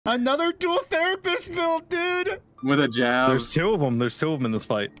Another dual therapist build, dude! With a jab. There's two of them. There's two of them in this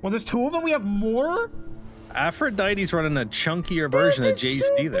fight. Well, there's two of them. We have more? Aphrodite's running a chunkier version of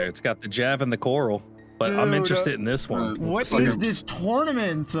JC there. It's got the jab and the coral. But dude, I'm interested in this one. What is this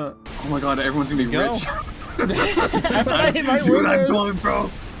tournament? Oh my god, everyone's gonna be rich. Aphrodite might win this. Going, bro.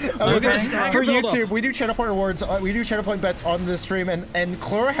 For YouTube, we do channel point rewards. We do channel point bets on this stream, and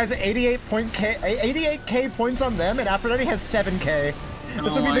Chloro has 88K points on them, and Aphrodite has 7K.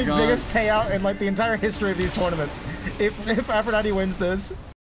 This will be the biggest payout in like the entire history of these tournaments if Aphrodite wins this.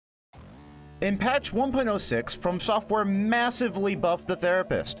 In patch 1.06, FromSoftware massively buffed the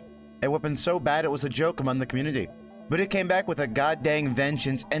therapist. A weapon so bad it was a joke among the community. But it came back with a goddamn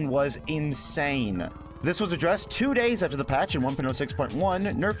vengeance and was insane. This was addressed 2 days after the patch in 1.06.1,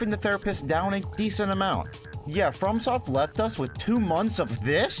 nerfing the therapist down a decent amount. Yeah, FromSoft left us with 2 months of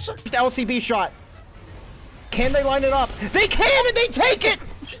this? LCB shot. Can they line it up? They can, and they take it!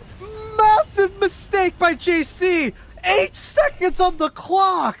 Massive mistake by JC! 8 seconds on the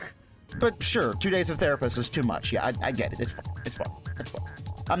clock! But sure, 2 days of therapist is too much. Yeah, I get it. It's fine. It's fine. It's fine.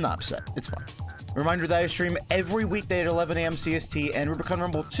 I'm not upset. It's fine. Reminder that I stream every weekday at 11 AM CST, and Rubicon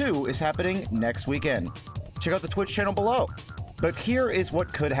Rumble 2 is happening next weekend. Check out the Twitch channel below. But here is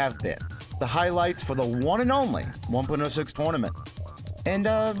what could have been. The highlights for the one and only 1.06 tournament. And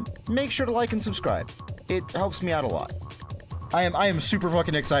make sure to like and subscribe. It helps me out a lot. I am super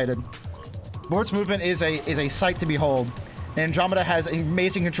fucking excited. Bort's movement is a sight to behold. Andromida has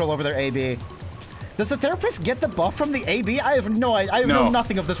amazing control over their AB. Does the therapist get the buff from the AB? I have no idea. I know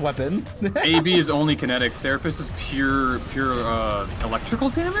nothing of this weapon. AB is only kinetic. Therapist is pure electrical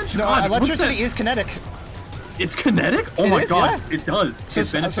damage? No, God, electricity is kinetic. It's kinetic? Oh my god, yeah. It does. So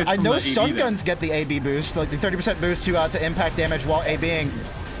I know stun guns get the AB boost, like the 30% boost to impact damage while ABing.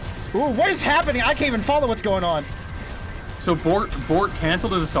 Ooh, what is happening? I can't even follow what's going on. So Bort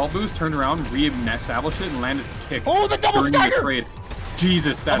canceled his assault boost, turned around, re-established it, and landed a kick. Oh, the double stagger!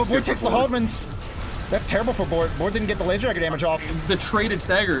 Jesus, that's good. Bort takes the Haldmans. That's terrible for Bort. Bort didn't get the laser dagger damage off. The traded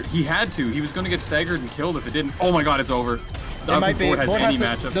stagger, he had to. He was going to get staggered and killed if it didn't. Oh my god, it's over. It might be.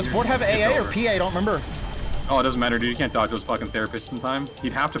 Does Bort have AA or PA? I don't remember. Oh, it doesn't matter, dude. You can't dodge those fucking therapists in time.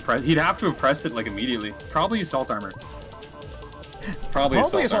 He'd have to have pressed it like immediately. Probably assault armor.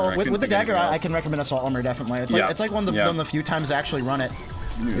 Probably assault with the dagger. I can recommend assault armor definitely. It's like it's like one of the few times I actually run it.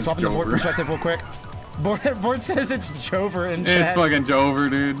 Let's swap in the Bort perspective real quick. Bort says it's Jover in chat. It's fucking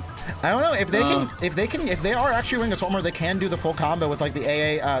Jover, dude. I don't know if they are actually running assault armor. They can do the full combo with like the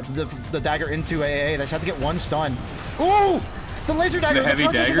AA, the dagger into AA. They just have to get one stun. Ooh, the laser dagger. The heavy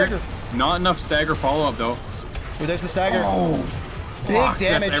dagger. Not enough stagger follow up though. Ooh, there's the stagger. Oh, big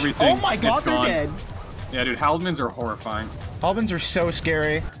damage. Oh my god, they're dead. Yeah, dude, Haldmans are horrifying. Haldmans are so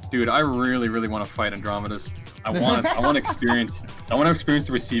scary. Dude, I really want to fight Andromidas. I want to experience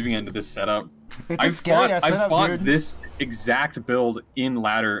the receiving end of this setup. It's a scary setup, I fought dude. this exact build in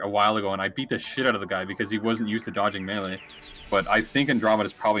ladder a while ago, and I beat the shit out of the guy because he wasn't used to dodging melee. But I think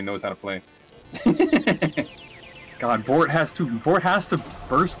Andromidas probably knows how to play. God, Bort has to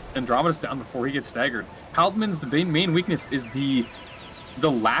burst Andromidas down before he gets staggered. Haldman's main weakness is the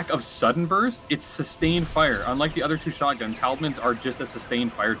lack of sudden burst. It's sustained fire. Unlike the other two shotguns, Haldmans are just a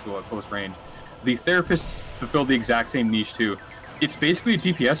sustained fire tool at close range. The therapists fulfill the exact same niche too. It's basically a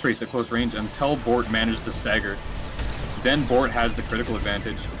DPS race at close range until Bort manages to stagger. Then Bort has the critical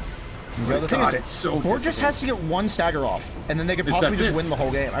advantage. Bro, the thing is, Bort just has to get one stagger off, and then they could possibly just win the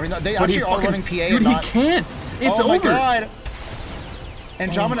whole game. I mean, they actually are running PA and not... He can't! It's over! Oh my god!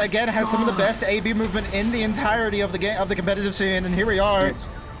 Andromida again has some of the best AB movement in the entirety of the game, of the competitive scene, and here we are.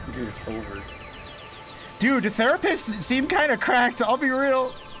 Dude, it's over. Dude, the therapists seem kind of cracked, I'll be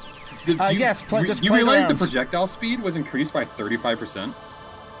real. Yes, you realize the projectile speed was increased by 35%?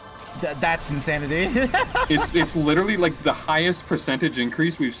 That's insanity. it's literally like the highest percentage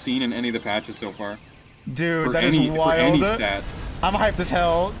increase we've seen in any of the patches so far. Dude, that is wild. For any stat. I'm hyped as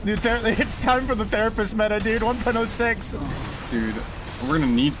hell. Dude, it's time for the therapist meta, dude. 1.06. Dude, we're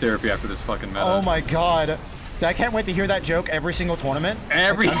gonna need therapy after this fucking meta. Oh my god. I can't wait to hear that joke every single tournament.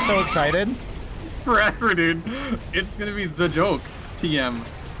 I'm so excited. Forever, dude. It's gonna be the joke. TM.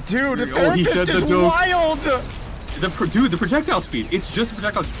 Dude, the therapist is wild! Dude, the projectile speed. It's just the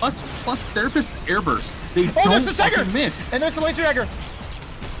projectile plus therapist airburst. They don't the stagger! Miss. And there's the laser dagger.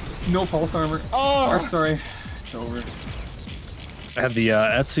 No pulse armor. Oh, sorry. It's over. Have the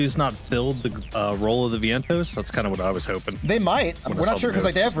Etsu's not filled the role of the Vientos? That's kind of what I was hoping. They might. We're not sure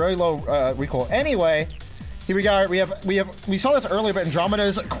because they have very low recoil. Anyway, here we go. We saw this earlier, but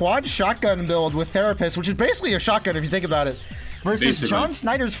Andromida's quad shotgun build with Therapist, which is basically a shotgun if you think about it, versus John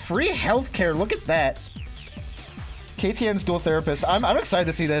Snyder's free healthcare. Look at that. KTN's dual therapist. I'm excited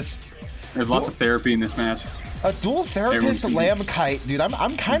to see this. There's lots of therapy in this match. A dual therapist lamb kite, dude.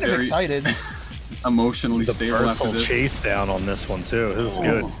 I'm kind of excited. Emotionally the stable after this. chase down on this one too. It was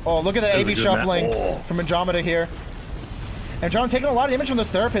good. Oh, look at that AB shuffling from Andromida here. Andromeda taking a lot of damage from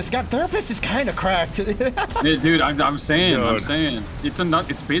this therapist. God, therapist is kind of cracked. Yeah, dude, I'm saying.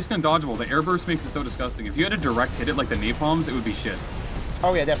 It's basically undodgeable. The airburst makes it so disgusting. If you had to direct hit it like the napalms, it would be shit.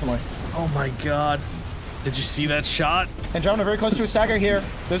 Oh yeah, definitely. Oh my god. Did you see that shot? Andromeda very close to a stagger here.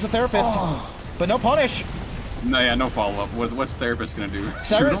 There's the therapist, but no punish. No, yeah, no follow-up. What's therapist gonna do?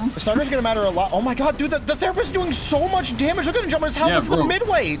 Stagger's gonna matter a lot. Oh my god, dude, the therapist is doing so much damage. Look at Andromeda's health. This is the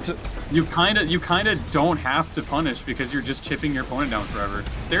midweight. You kinda don't have to punish because you're just chipping your opponent down forever.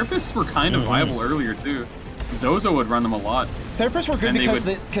 Therapists were kind of viable earlier too. Zozo would run them a lot. Therapists were good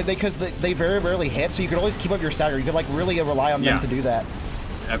because they very rarely hit, so you could always keep up your stagger. You could like really rely on them to do that.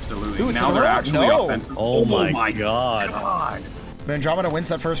 Absolutely. Ooh, now they're actually offensive. Oh my god. But Andromeda wins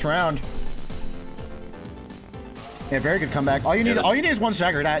that first round. Yeah, very good comeback. All you need is one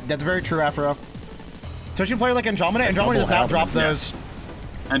stagger. That's very true, Afro. Especially a player like Andromeda. Andromeda does not drop those.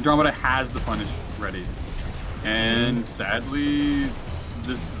 Yeah. Andromeda has the punish ready. And sadly,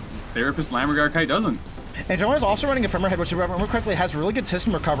 this therapist Lammergard Kite doesn't. Andromeda's also running Ephemerhead, which, if I remember correctly, has really good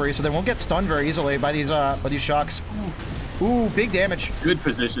system recovery, so they won't get stunned very easily by these shocks. Ooh, big damage. Good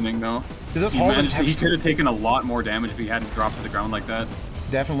positioning, though. Dude, he could have taken a lot more damage if he hadn't dropped to the ground like that.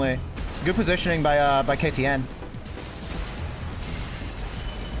 Definitely. Good positioning by KTN.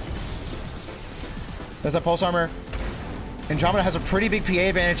 There's that pulse armor. Andromeda has a pretty big PA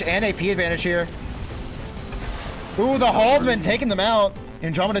advantage and AP advantage here. Ooh, the Haldeman taking them out.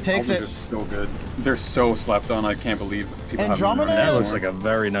 Andromeda takes it. They're so good. They're so slept on. I can't believe people Andromeda. That looks like a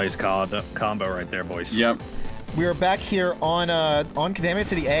very nice combo right there, boys. Yep. We are back here on Contaminate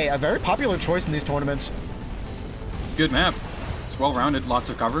City A, a very popular choice in these tournaments. Good map. It's well-rounded, lots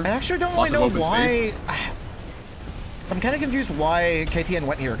of cover. I actually don't really know why. I'm kind of confused why KTN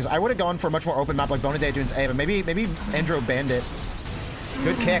went here, because I would have gone for a much more open map like Bonade Dunes A, but maybe Andro banned it.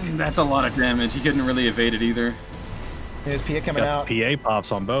 Good kick. That's a lot of damage. He couldn't really evade it either. There's PA coming out. PA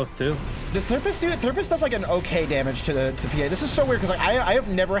pops on both too. Does Therapist do it? Therapist does like an okay damage to PA. This is so weird because like I have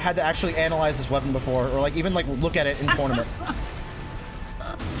never had to actually analyze this weapon before, or like even like look at it in tournament.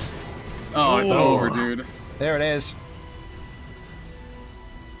 Oh, it's over, dude. There it is.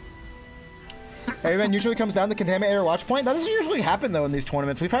 Everyone usually comes down to Contaminate Area Watch Point. That doesn't usually happen though in these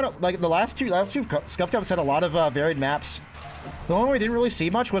tournaments. We've had like the last two Scuff Cups had a lot of varied maps. The only one we didn't really see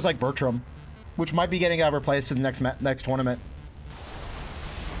much was like Bertram, which might be getting replaced in the next tournament.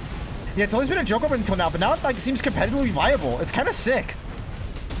 Yeah, it's always been a joke up until now, but now it like seems competitively viable. It's kind of sick.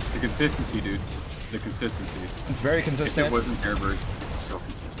 The consistency, dude. The consistency. It's very consistent. If it wasn't airburst, it's so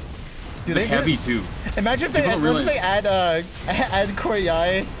consistent. Dude, the heavy too. Imagine if they add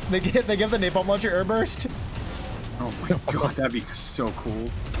Koyai. They give the napalm launcher airburst. Oh my god, that'd be so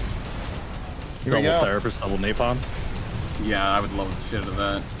cool. Here we go. Therapist, double napalm. Yeah, I would love the shit out of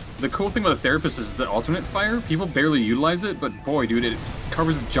that. The cool thing about the therapist is the alternate fire. People barely utilize it, but boy, dude, it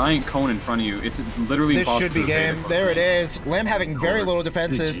covers a giant cone in front of you. It's literally impossible. This should be game. There it is. Lamb having very little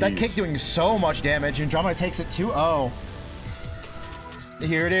defenses. That kick doing so much damage. Andromeda takes it 2-0.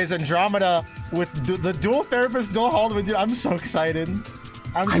 Here it is, Andromeda with the dual therapist, dual Haldeman. Dude, I'm so excited.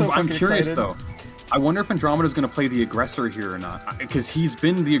 I'm curious excited. Though. I wonder if Andromeda's going to play the aggressor here or not, because he's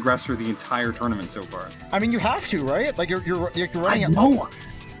been the aggressor the entire tournament so far. I mean, you have to, right? Like you're running. I know.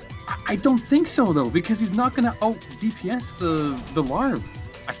 I don't think so though, because he's not going to out DPS the Larb.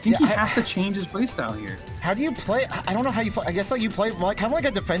 I think he has to change his playstyle here. How do you play? I don't know how you play. I guess like you play like kind of like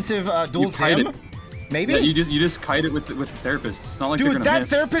a defensive dual Zim. Maybe? Yeah, you just kite it with the therapist. It's not like they're gonna miss. Dude, that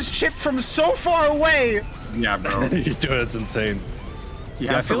therapist chipped from so far away! Yeah, bro. It's insane.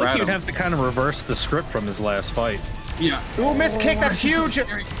 Yeah, I feel like you'd have to kind of reverse the script from his last fight. Yeah. Ooh, missed kick, that's huge!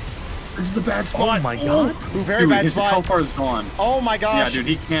 This is a bad spot. Oh my god. Ooh, very bad spot. How far is gone? Oh my gosh. Yeah,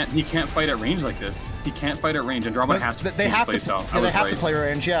 dude, he can't fight at range like this. He can't fight at range. Andromeda has to they have to play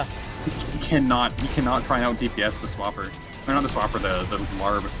range, yeah. He cannot try and out DPS the swapper. Or not the swapper, the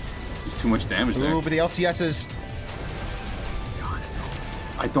Larb. There's too much damage there. Ooh, but the LCSs. God, it's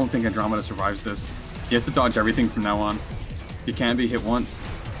I don't think Andromeda survives this. He has to dodge everything from now on. He can't be hit once.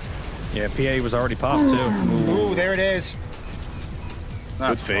 Yeah, PA was already popped too. Ooh, there it is.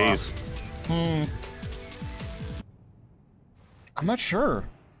 That's good phase. I'm not sure.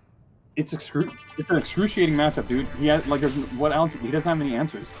 It's an excruciating matchup, dude. He has like what else? He doesn't have any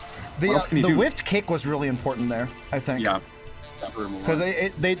answers. The whiffed kick was really important there, I think. Yeah. Because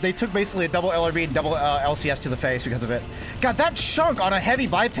they took basically a double LRB and double LCS to the face because of it. God, that chunk on a heavy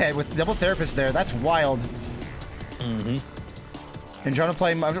biped with double therapist there, that's wild. And trying to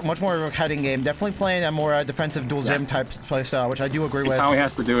play much more of a kiting game. Definitely playing a more defensive dual zim type play style, which I do agree with. That's how he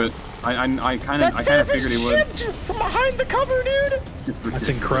has to do it. I kind of figured he would. From behind the cover, dude. That's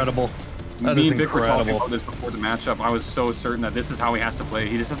incredible. That Me is and Vic were talking incredible. about this before the matchup. I was so certain that this is how he has to play.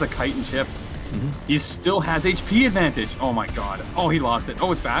 He just has a kite and chip. He still has HP advantage. Oh my god. Oh, he lost it.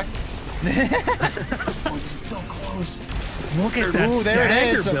 Oh, it's back. Oh, it's so close. Look at that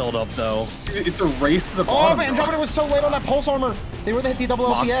stagger build up, though. It's a race to the bottom. Oh, man, Andromida was so late on that pulse armor. They were the double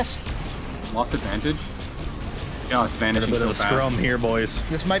LCS. Lost advantage. Yeah, it's vanishing A bit so of a fast. scrum here, boys.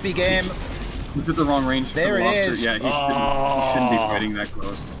 This might be game. He's at the wrong range. There it is. Yeah, he shouldn't be fighting that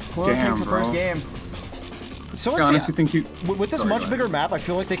close. Chloro takes the first game. So I honestly think you... with this much bigger map, I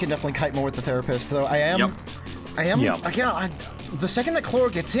feel like they can definitely kite more with the therapist. Though again, the second that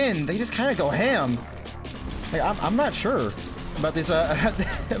Chloro gets in, they just kind of go ham. Like, I'm not sure about this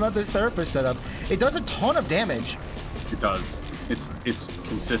about this therapist setup. It does a ton of damage. It does. It's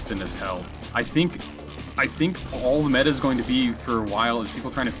consistent as hell. I think all the meta is going to be for a while is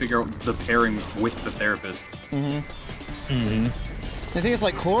people trying to figure out the pairing with the therapist. The thing is,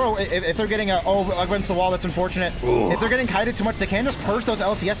 like, Chloro, if they're getting against the wall, that's unfortunate. Ooh. If they're getting kited too much, they can just purge those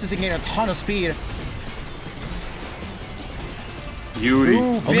LCSs and gain a ton of speed. Beauty.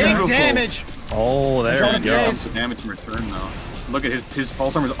 Ooh, big damage. Oh, there we go. Damage in return, though. Look at his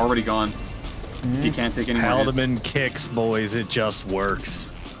pulse armor is already gone. He can't take any more hits. Haldeman kicks, boys. It just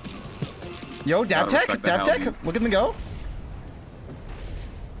works. Yo, dab tech, look at them go. All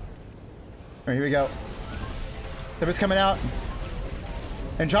right, here we go. Therapist coming out.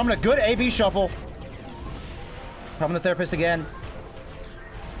 Andromida, good AB shuffle. Problem the therapist again.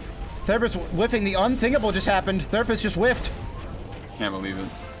 Therapist whiffing. The unthinkable just happened. Therapist just whiffed. Can't believe it.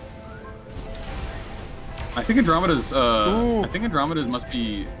 I think Andromida's must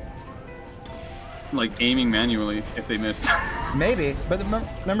be like aiming manually if they missed. Maybe, but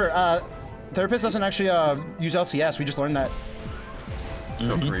remember, Therapist doesn't actually use LCS. We just learned that.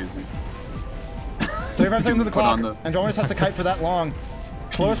 So crazy. 35 seconds to the clock. Andromeda has to kite for that long.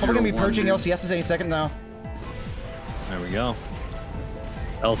 Chloro's probably gonna be purging LCSs any second now. There we go.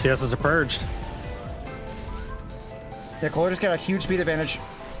 LCSs are purged. Yeah, Chloro just got a huge speed advantage.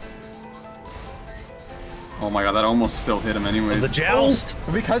 Oh my god, that almost still hit him anyways. The joust!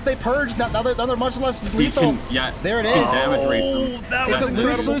 Oh, because they purged, now they're much less lethal. There it is. It's a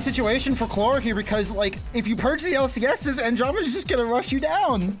lose-lose situation for Chloro here because, like, if you purge the LCSs, Andromeda's just gonna rush you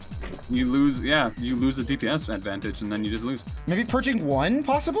down. You lose, you lose the DPS advantage and then you just lose. Maybe purging one,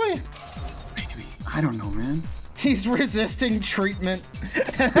 possibly? Maybe. I don't know, man. He's resisting treatment.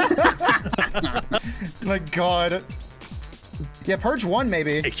 My god. Yeah, purge one,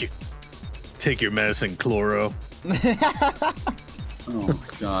 maybe. Take your medicine, Chloro. Oh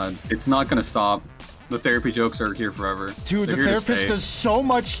god, it's not gonna stop. The therapy jokes are here forever. Dude, the therapist does so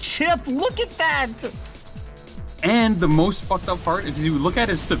much chip. Look at that. And the most fucked up part is you look at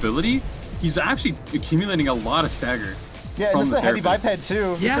his stability. He's actually accumulating a lot of stagger. Yeah, and this is a heavy biped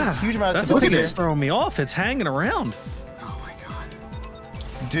too. Yeah, a huge amount of that's stability. what is throwing me off. It's hanging around. Oh my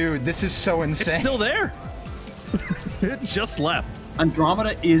god, dude, this is so insane. It's still there. It just left.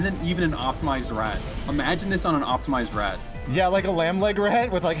 Andromida isn't even an optimized rat. Imagine this on an optimized rat. Yeah, like a lamb leg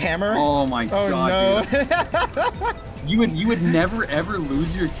rat with like hammer. Oh my god, no. Dude. You would never ever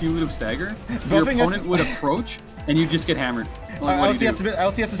lose your cumulative stagger. Your opponent would approach and you just get hammered. Like,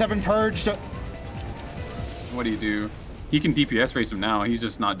 LCS have been purged. What do? He can DPS race him now. He's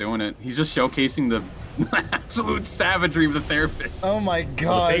just not doing it. He's just showcasing the absolute savagery of the therapist. Oh my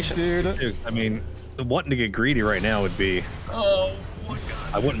god, dude. I mean, wanting to get greedy right now would be. Oh my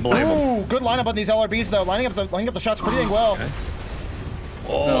god. I wouldn't blame him. Ooh, good lineup on these LRBs though. Lining up the shots pretty dang well. Okay.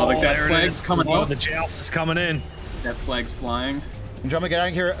 Oh, like that flag's coming up. The joust is coming in. That flag's flying. Andromeda get out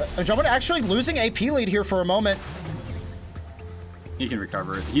of here. Andromeda actually losing AP lead here for a moment. He can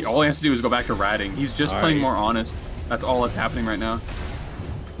recover it. All he has to do is go back to ratting. He's just playing more honest. That's all that's happening right now.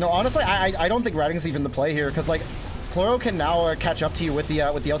 No, honestly, I don't think ratting is even the play here because like Chloro can now catch up to you with the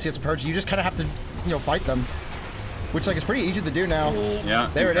LCS purge. You just kind of have to fight them, which like is pretty easy to do now. Yeah,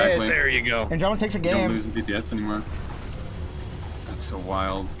 there it is. There you go. Andromeda takes a game. Don't lose the DPS anymore. That's so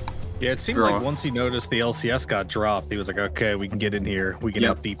wild. Yeah, it seemed like once he noticed the LCS got dropped, he was like, okay, we can get in here. We can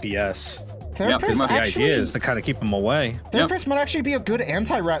up DPS. Therapist the idea is to kind of keep him away. Therapist might actually be a good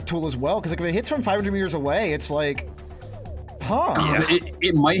anti-rat tool as well, because like, if it hits from 500 meters away, it's like, huh. Yeah.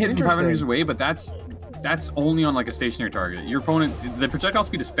 It might hit from 500 meters away, but that's only on like a stationary target. Your opponent, the projectile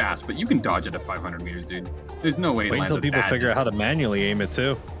speed is fast, but you can dodge it at 500 meters, dude. There's no way. Wait until people figure out how to manually aim it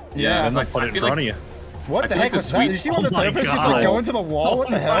too. Yeah, and they'll put it in front of you. What the heck was that? Did you see when the therapist just like go into the wall? What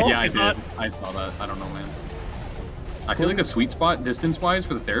the hell? Yeah, I did. I saw that. I don't know, man. I feel like the sweet spot distance-wise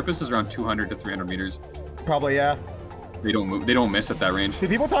for the therapist is around 200 to 300 meters. Probably, yeah. They don't move. They don't miss at that range. The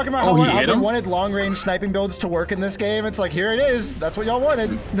people talking about how they wanted long-range sniping builds to work in this game. It's like, here it is. That's what y'all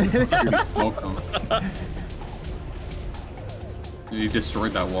wanted. Smoke them. You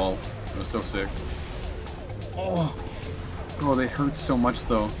destroyed that wall. It was so sick. Oh, they hurt so much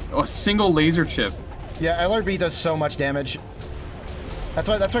though. Oh, a single laser chip. Yeah, LRB does so much damage. That's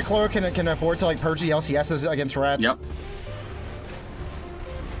why Chloro can afford to like purge the LCSs against rats. Yep.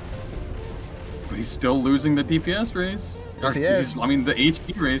 But he's still losing the DPS race. Yes, he is. I mean, the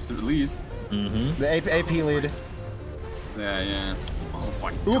HP race at least. The AP lead. Yeah. Oh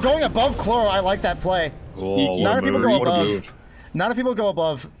my God. Ooh, going above Chloro, I like that play. Oh, Not a people go above. Not a people go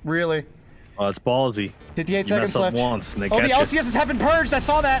above, really. Oh, it's ballsy. 58 seconds left. Once and they the LCSs have been purged. I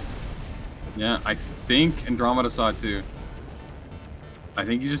saw that. Yeah, I think Andromeda saw it too. I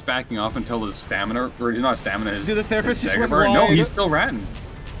think he's just backing off until his stamina, or not stamina, his. Dude, the therapist just went bar. wide. No, he's still ratting.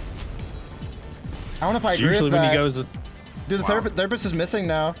 I don't know if I agree Usually with when that. he goes. Dude, the therapist is missing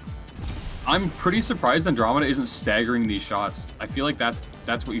now. I'm pretty surprised Andromeda isn't staggering these shots. I feel like that's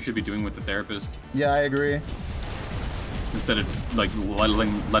what you should be doing with the therapist. Yeah, I agree. Instead of like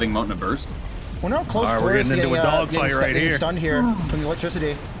letting him out in a burst. Well, no, close. We're getting into a dogfight right here. Stunned here from the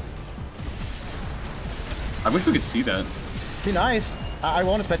electricity. I wish we could see that. Be nice. I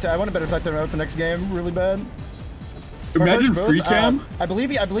want a better spectator mode for next game, really bad. Imagine free cam. I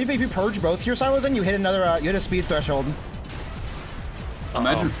believe if you purge both your silos and you hit another, you hit a speed threshold.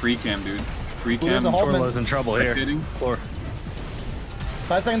 Imagine free cam, dude. Free cam. Chloro's in trouble here. 5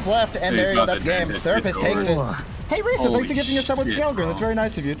 seconds left, and there you go. That's game. Therapist takes it. Hey, Risa, thanks for giving us someone Scalgrim. That's very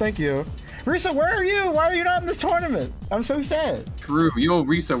nice of you. Thank you. Risa, where are you? Why are you not in this tournament? I'm so sad. True. Yo,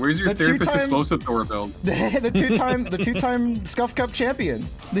 Risa, where's your therapist explosive Thor build? the two-time Scuff Cup champion.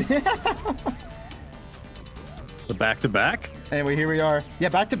 The back-to-back? Anyway, here we are. Yeah,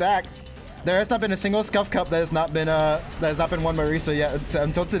 back-to-back. There has not been a single Scuff Cup that has not been won by Risa yet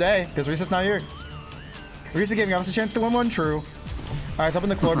until today, because Risa's not here. Risa giving us a chance to win one. True. All right, it's up in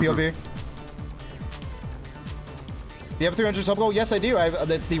the Chloro POV. Do you have a 300 sub goal? Yes, I do.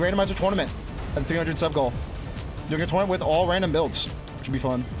 It's the randomizer tournament and 300 sub goal. Doing a tournament with all random builds. Should be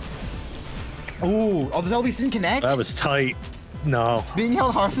fun. Ooh, oh, the LBs didn't connect? That was tight. No. Being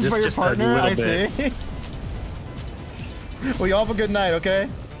held hostage by your partner? I see. Well, you all have a good night, okay?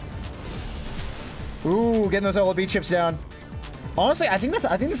 Ooh, getting those LB chips down. Honestly, I think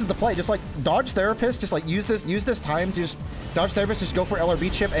this is the play. Just like dodge therapist, just like use this time to just dodge therapist, just go for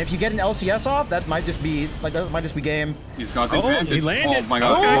LRB chip. And if you get an LCS off, that might just be game. He's got the advantage. He landed. Oh my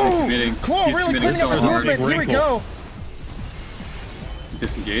God, guys, he's committing. Chloro really cleaning up his movement. Here we go.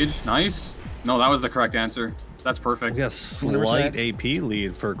 Disengage. Nice. No, that was the correct answer. That's perfect. We got a slight AP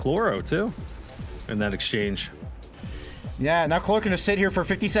lead for Chloro too in that exchange. Yeah, now Chloro can just sit here for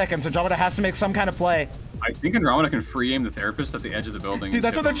 50 seconds. Andromeda has to make some kind of play. I think Andromeda can free aim the therapist at the edge of the building. Dude,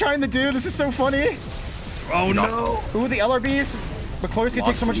 that's what they're trying to do. This is so funny. Oh no! Ooh, the LRBs. But Chloro's gonna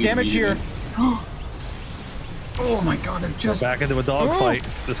take so much damage here. Oh my God, they're just back into a dogfight.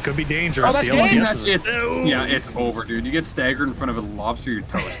 This could be dangerous. Oh, that's game. Yeah, it's over, dude. You get staggered in front of a lobster, you're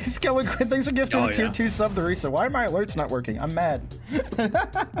toast. Skeleton, thanks for gifting a tier 2 sub to Risa. Why are my alerts not working? I'm mad.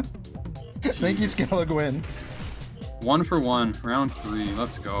 Thank you, Skeleton. 1 for 1, round 3.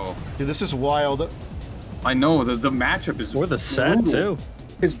 Let's go. Dude, this is wild. I know the matchup is. Or the set too.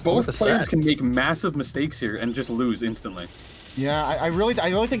 Is both players can make massive mistakes here and just lose instantly. Yeah, I really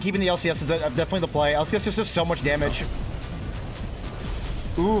think keeping the LCS is definitely the play. LCS just does so much damage.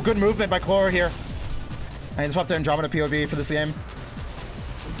 Ooh, good movement by Chloro here. I just swapped to Andromeda POV for this game.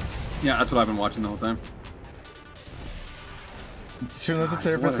 Yeah, that's what I've been watching the whole time. Sure, there's a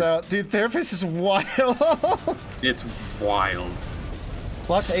therapist out. Dude, therapist is wild. It's wild.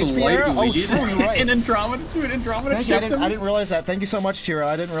 Plus HP error? Oh, true, you're right. In Andromeda, dude, Andromeda. Thank you. I didn't realize that. Thank you so much, Tira.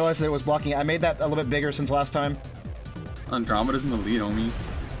 I didn't realize that it was blocking. I made that a little bit bigger since last time. Andromeda's in the lead, homie.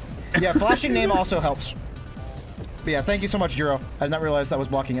 Yeah, flashing name also helps. But yeah, thank you so much, Jiro. I did not realize that was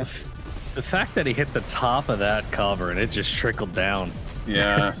blocking it. The fact that he hit the top of that cover and it just trickled down.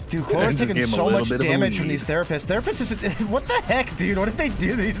 Yeah. Dude, Chloro's taking so much damage from these therapists. Therapists is... What the heck, dude? What did they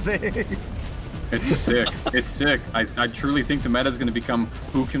do these days? It's sick. It's sick. I truly think the meta is going to become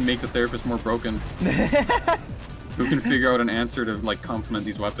who can make the therapist more broken. Who can figure out an answer to, like, complement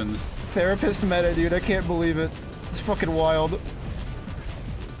these weapons. Therapist meta, dude. I can't believe it. It's fucking wild.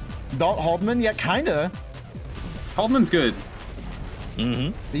 Haldeman? Yeah, kinda. Haldeman's good.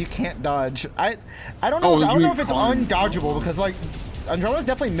 Mm-hmm. You can't dodge. I don't know. I don't know if it's undodgeable because like Andromeda's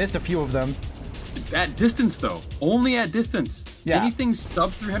definitely missed a few of them. at distance though. Only at distance. Yeah. Anything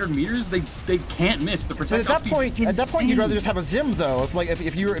sub 300 meters, they can't miss. The But projectile at that point, you'd rather just have a Zim though.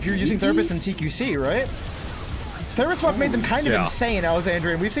 If you're using Therapist and TQC, right? Therapist buff made them kind of insane,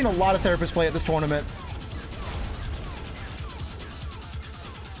 Alexandria. We've seen a lot of Therapists play at this tournament.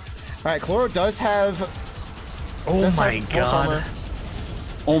 All right, Chloro does have. Oh my god.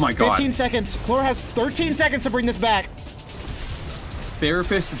 Oh my god. 15 seconds. Chloro has 13 seconds to bring this back.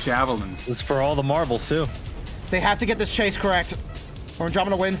 Therapist javelins. This is for all the marbles too. They have to get this chase correct, or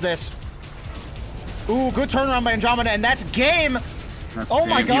Andromeda wins this. Ooh, good turnaround by Andromeda, and that's game. Oh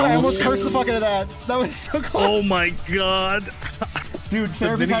my god, I almost cursed the fuck out of that. That was so close. Oh my god. Dude,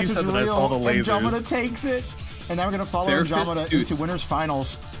 Therapy Patch is real. I saw the lasers. Andromeda takes it. And now we're going to follow Andromeda into Winners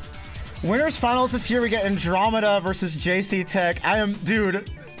Finals. Winners Finals this year, we get Andromeda versus JC Tech. Dude,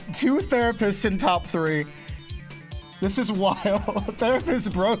 2 therapists in top 3. This is wild.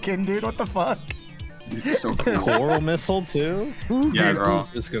 Therapist broken, dude. What the fuck? It's so cool. Coral missile too? Ooh, yeah, bro.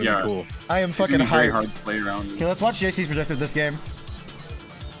 It's going to be cool. I am fucking hyped. Very hard to play around. Okay, let's watch JC's projected this game.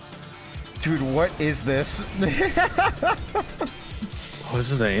 Dude, what is this? Oh,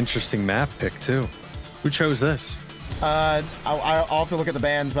 this is an interesting map pick too. Who chose this? I'll have to look at the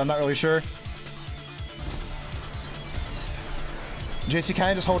bands, but I'm not really sure. JC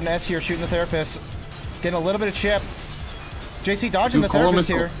kind of just holding S here, shooting the Therapist. Getting a little bit of chip. JC dodging the Therapist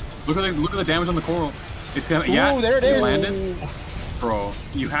here. Look at the damage on the coral. It's gonna. Ooh, there it is. Landed. Bro,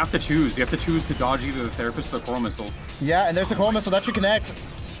 you have to choose. You have to choose to dodge either the Therapist or the coral missile. Yeah, and there's the coral missile. That should connect.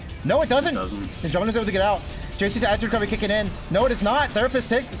 No, it doesn't. It doesn't. Andromeda's able to get out. JC's attitude recovery kicking in. No, it is not. Therapist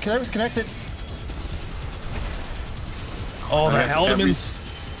connects it. Oh, the Haldemans.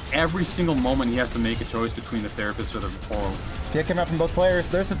 Every single moment he has to make a choice between the Therapist or the coral. Yeah, came out from both players.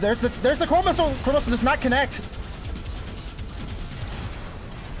 There's the coral missile. Coral missile does not connect.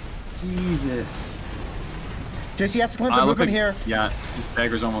 Jesus. JC has to clamp the movement here. Yeah, his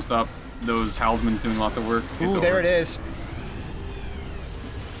dagger's almost up. Those Haldemans doing lots of work. Ooh, there it is.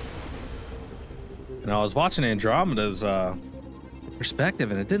 And I was watching Andromeda's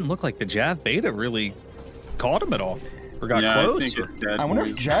perspective, and it didn't look like the Jav Beta really caught him at all. Or got close. I think it's dead, I wonder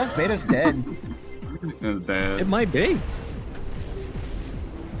if Jav Beta's dead. It's dead. It might be.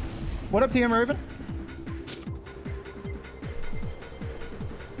 What up, TM Raven?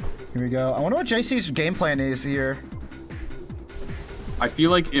 Here we go. I wonder what JC's game plan is here. I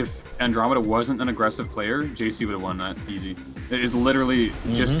feel like if Andromeda wasn't an aggressive player, JC would have won that easy. It is literally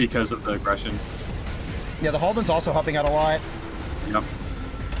just because of the aggression. Yeah, the Haldman's also helping out a lot. Yep.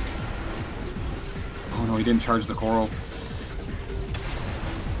 Oh no, he didn't charge the coral.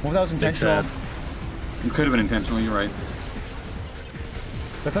 Well, that was intentional. It could have been intentional, you're right.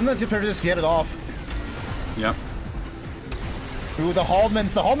 But sometimes you have to just get it off. Yep. Ooh, the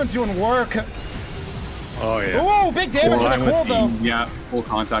Haldman's doing work. Oh, yeah. Ooh, big damage for the coral, though. Yeah, full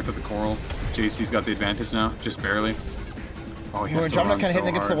contact with the coral. JC's got the advantage now, just barely. Oh, he has to Andromeda run kind of hitting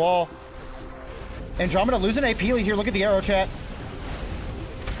against the wall. Andromeda losing AP lead here. Look at the arrow chat.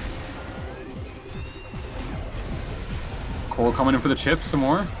 Coral coming in for the chip some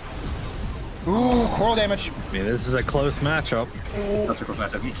more. Ooh, coral damage. I mean, this is a close matchup. Such a close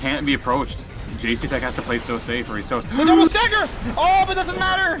matchup. He can't be approached. JC Tech has to play so safe or he's toast. The double stagger! Oh, but it doesn't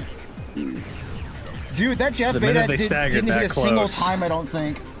matter! Dude, that Jav Beta didn't hit a single time, I don't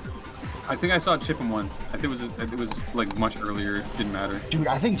think. I think I saw it chip him once. I think it was like much earlier. Didn't matter. Dude,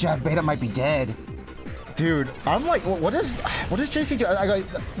 I think Jav Beta might be dead. Dude, I'm like, what does JC do?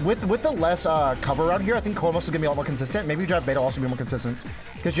 With the less cover around here, I think Cormos is gonna be a lot more consistent. Maybe Jav Beta also be more consistent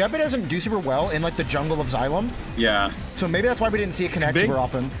because Jav Beta doesn't do super well in like the jungle of Xylem. Yeah. So maybe that's why we didn't see it connect super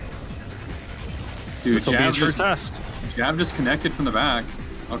often. Dude, this will be a true test. Jav just connected from the back.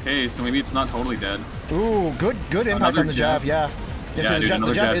 Okay, so maybe it's not totally dead. Ooh, good impact on the Jav. Yeah. Yeah, so dude,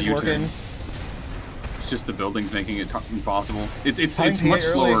 the Jav is working. It's just the buildings making it impossible. It's much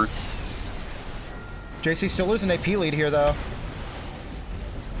slower. JC still losing AP lead here, though.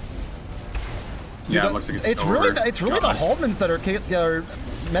 Yeah, it looks like it's really the Haldmans that are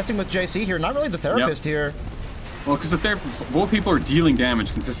messing with JC here, not really the Therapist here. Well, because both people are dealing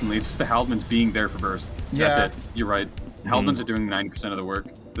damage consistently. It's just the Haldmans being there for burst. Yeah. That's it. You're right. Haldmans are doing 90% of the work.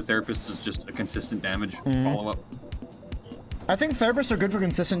 The Therapist is just a consistent damage follow-up. I think Therapists are good for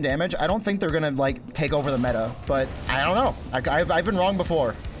consistent damage. I don't think they're gonna like take over the meta, but I don't know. I've been wrong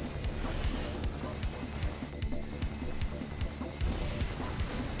before.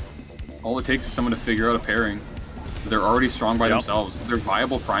 All it takes is someone to figure out a pairing. They're already strong by themselves. They're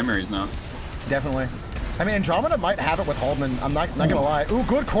viable primaries now. Definitely. I mean, Andromeda might have it with Haldman. I'm not gonna lie. Ooh,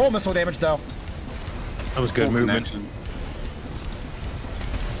 good coral missile damage though. That was good movement. Connection.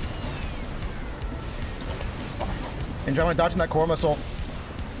 Andromida dodging that core missile.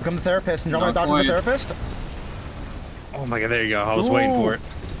 Become the therapist. Andromida dodging the therapist. Oh my god, there you go. I was waiting for it.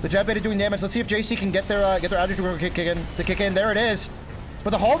 The jab beta doing damage. Let's see if JC can get their attitude to kick in. There it is.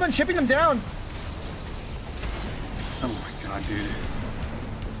 But the Haldeman chipping them down. Oh my god, dude.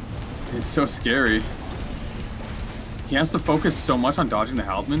 It's so scary. He has to focus so much on dodging the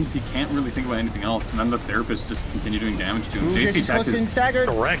Haldemans, he can't really think about anything else. And then the therapists just continue doing damage to him. Ooh, JC's close to getting staggered.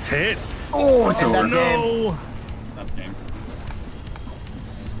 Direct hit. Oh, it's over. That's game. That's game.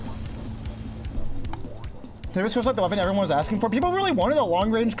 Therapist feels like the weapon everyone was asking for. People really wanted a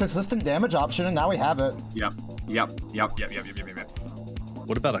long-range, consistent damage option, and now we have it. Yep.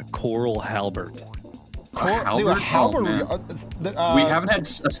 What about a coral halberd? Halberd? We haven't had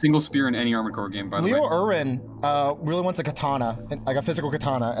a single spear in any Armored Core game, by the way. Leo Irwin really wants a katana, like a physical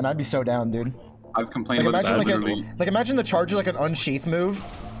katana, and I'd be so down, dude. I've complained about that. Like imagine the charge is like an unsheath move,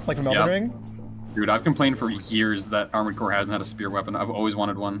 like from Elden Ring. Dude, I've complained for years that Armored Core hasn't had a spear weapon. I've always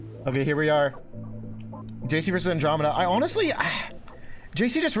wanted one. Okay, here we are. JC versus Andromida. I honestly,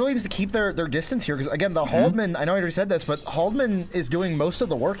 JC just really needs to keep their distance here, because again, the Haldeman, I know I already said this, but Haldeman is doing most of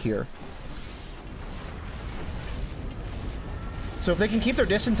the work here. So if they can keep their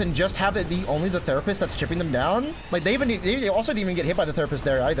distance and just have it be only the therapist that's chipping them down, like they also didn't even get hit by the therapist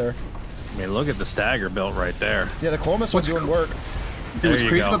there either. I mean, look at the stagger built right there. Yeah, the core missile doing work. Dude, what's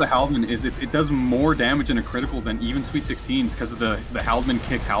crazy about the Haldeman is it does more damage in a critical than even Sweet 16s because of the Haldeman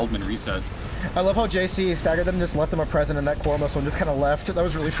kick Haldeman reset. I love how JC staggered them and just left them a present in that core missile and just kind of left. That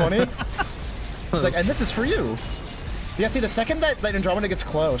was really funny. It's like, and this is for you. Yeah, see, the second that Andromeda gets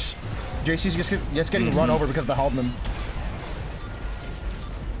close, JC's just getting run over because of the Haldeman.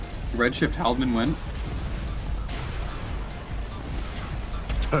 Redshift Haldeman win.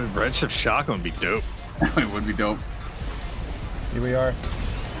 Redshift shotgun would be dope. It would be dope. Here we are.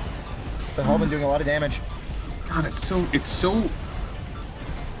 The Haldeman doing a lot of damage. God, it's so.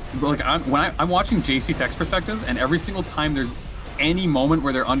 Like I'm watching JC Tech's perspective, and every single time there's any moment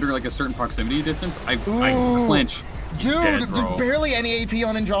where they're under like a certain proximity distance, I clench. Dude, dead, bro. Barely any AP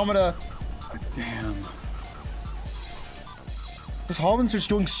on Andromeda. Damn. This Haldeman's just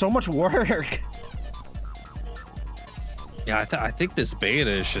doing so much work. Yeah, I think this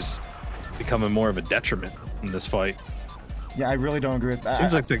beta is just becoming more of a detriment in this fight. Yeah, I really don't agree with that.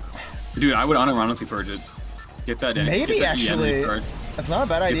 Seems like the dude, I would unironically purge it. Get that in. Maybe get that actually. That's not a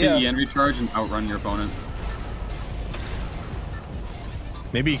bad idea. Get the EN recharge and outrun your opponent.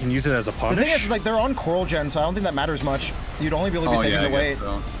 Maybe you can use it as a punish. The thing is, like, they're on Coral Gen, so I don't think that matters much. You'd only really be saving the weight.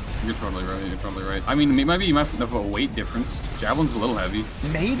 So. You're totally right. You're totally right. I mean, maybe you might have a weight difference. Javelin's a little heavy.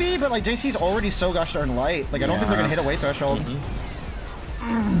 Maybe, but like JC's already so gosh darn light. Like I don't think they're gonna hit a weight threshold.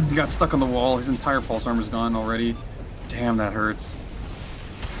 He got stuck on the wall. His entire pulse armor's gone already. Damn, that hurts.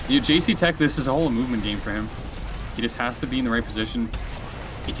 JC Tech, this is a whole movement game for him. He just has to be in the right position.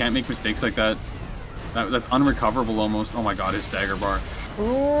 He can't make mistakes like that. That's unrecoverable almost. Oh my god, his stagger bar.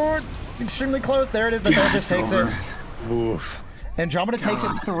 Ooh, extremely close. There it is. The therapist takes it. Oof. Andromeda takes it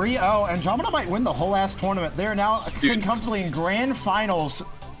 3-0. Andromeda might win the whole ass tournament. They're now sitting comfortably in grand finals.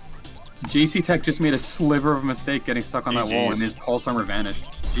 JC Tech just made a sliver of a mistake getting stuck on that wall, and his pulse armor vanished.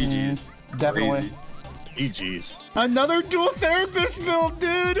 GG's. Definitely. GG's. Another dual therapist build,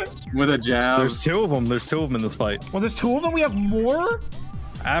 dude. With a jab. There's two of them. There's two of them in this fight. Well, there's two of them. We have more.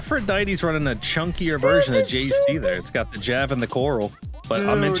 Aphrodite's running a chunkier version of JC there. It's got the jab and the coral. But dude,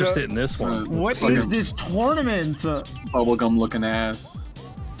 I'm interested in this one. What is this tournament? Bubblegum looking ass.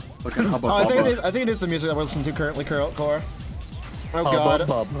 Looking hubba I think it is the music that we're listening to currently, Cora. Oh god.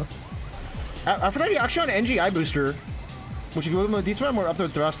 Aphrodite actually on an NGI booster, which you go with a decent amount more up their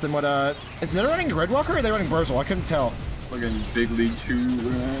thrust than what is they running Gridwalker or are they running Burzle? I couldn't tell. Looking Big League Chew.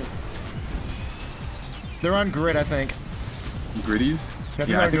 They're on Grid, I think. Griddies?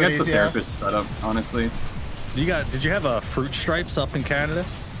 Yeah, I think that's the therapist setup, honestly. Did you have fruit stripes up in Canada?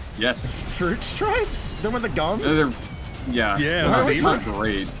 Yes. Fruit stripes? They're with the gum? Yeah. Yeah. They're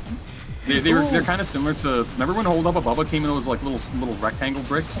great. They're kind of similar to. Remember when Hold Up a Bubba came in those like little rectangle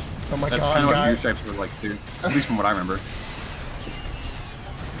bricks? Oh my god. That's kind of what fruit stripes were like too. At least from what I remember.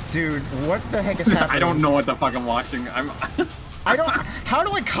 Dude, what the heck is happening? I don't know what the fuck I'm watching. I don't. How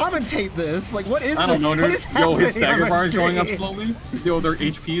do I commentate this? Like, what is? I don't know, dude. Yo, his stagger bar is going up screen? slowly. Yo, their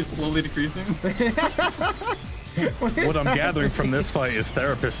HP is slowly decreasing. What I'm gathering from this fight is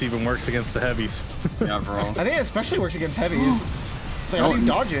Therapist even works against the heavies. Yeah, bro. I think it especially works against heavies. Like, how do you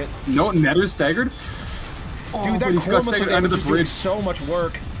dodge it? No, Netter's staggered. Dude, that core missile damage is doing so much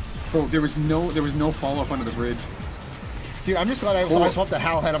work. Bro, there was no follow up under the bridge. Dude, I'm just glad I swapped the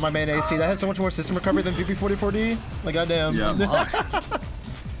Hal head on my main AC. That had so much more system recovery than VP44D. Like, goddamn. Yeah,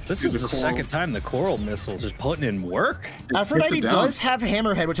 This is the second time the Coral Missile just putting in work. Aphrodite does have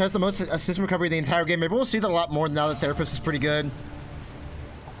Hammerhead, which has the most assist recovery of the entire game. Maybe we'll see that a lot more now that Therapist is pretty good.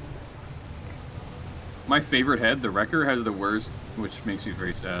 My favorite head, the Wrecker, has the worst, which makes me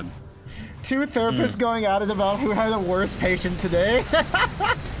very sad. Two therapists going at it about who had the worst patient today.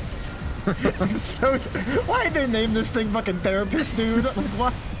 So, why did they name this thing fucking Therapist, dude? Like,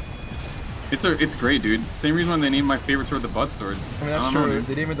 what? It's great, dude. Same reason why they named my favorite sword the Butt Sword. I mean, that's true.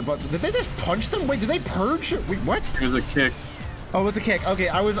 They named it the Butt Sword. Did they just punch them? Wait, did they purge? Wait, what? It was a kick. Oh, it was a kick. Okay,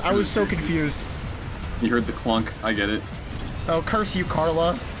 I was so confused. You heard the clunk. I get it. Oh, curse you,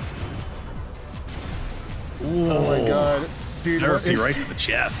 Carla. Ooh. Oh my god. Dude, Therapy right to the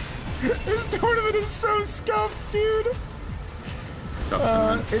chest. This tournament is so scuffed, dude.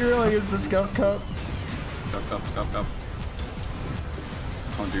 It really is the Scuff Cup. Scuff Cup.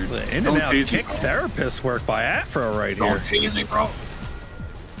 Oh, dude. The in and out kick therapist work by Afro right here. Don't tease me, bro.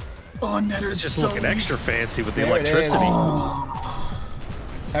 Oh, Netter's just so looking extra fancy with the there electricity.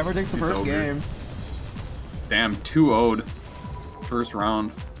 Ever takes the first game. Damn, 2-0'd. First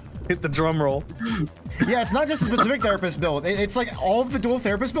round. Hit the drum roll. Yeah, it's not just a specific therapist build. It's like all of the dual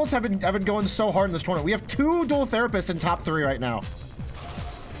therapist builds have been going so hard in this tournament. We have 2 dual therapists in top 3 right now.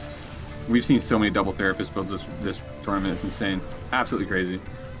 We've seen so many double therapist builds this tournament. It's insane. Absolutely crazy.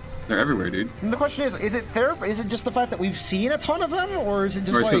 They're everywhere, dude. And the question is it Is it just the fact that we've seen a ton of them, or is it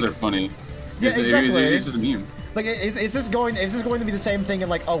just because they're funny? Yeah, exactly. It's just a meme. Like, is this going to be the same thing in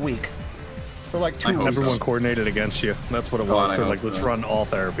like a week? Or like 2 weeks? Everyone coordinated against you. That's what it was. So like, let's run all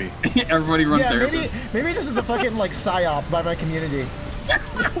therapy. Everybody run therapy. Maybe this is the fucking like psyop by my community.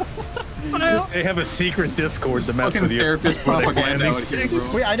 They have a secret Discord to mess with you. Therapist propaganda.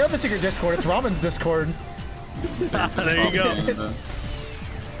 Wait, I know the secret Discord. It's Ramen's Discord. There you go.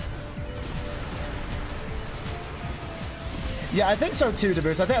 Yeah, I think so too,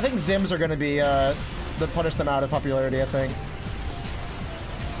 Debus. I think Zims are going to be the punish them out of popularity, I think.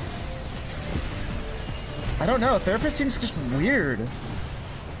 I don't know. Therapist seems just weird.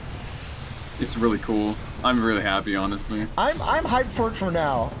 It's really cool. I'm really happy, honestly. I'm hyped for it for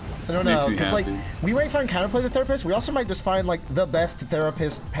now. I don't know, because like we might find counterplay the therapist. We also might just find like the best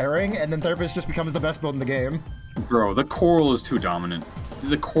therapist pairing, and then therapist just becomes the best build in the game. Bro, the coral is too dominant.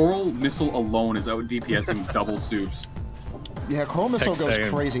 The coral missile alone is out DPSing double soups. Yeah, coral missile goes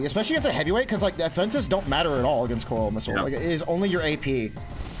crazy, especially against a heavyweight, because like defenses don't matter at all against coral missile. Like it is only your AP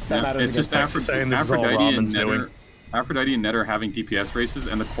that matters. It's just Aphrodite and Netter having DPS races,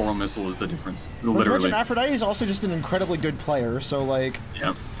 and the coral missile is the difference. Literally. Aphrodite is also just an incredibly good player, so like.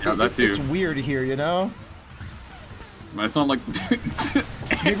 Yeah, that too. It's weird here, you know. But it's not like.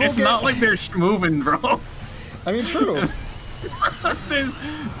 It's not like they're moving, bro. I mean, true.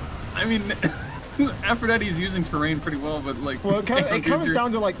 I mean, Aphrodite is using terrain pretty well, but like. Well, it comes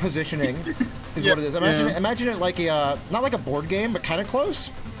down to like positioning, is what it is. Imagine it like a not like a board game, but kind of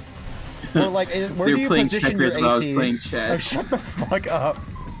close. Or like, where do you position your AC? Oh, shut the fuck up.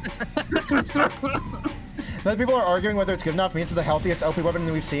 Then people are arguing whether it's good enough means it's the healthiest OP weapon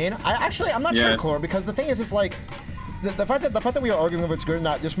that we've seen. I'm not sure, Chloro, because the thing is, it's like the fact that we are arguing whether it's good or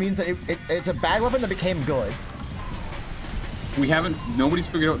not just means that it's a bad weapon that became good. Nobody's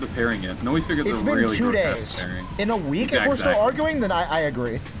figured out the pairing yet. Nobody's figured out the really grotesque pairing. In a week, if we're still arguing, then I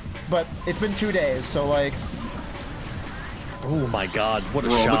agree. But it's been 2 days, so like. Oh my god, what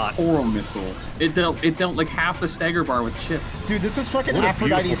a shot. The coral missile. It dealt like half the stagger bar with chip. Dude, this is fucking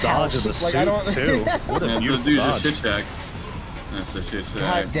Aphrodite's house. Like, I don't. Too. What a beautiful dude's dodge. a shit shack. That's the shit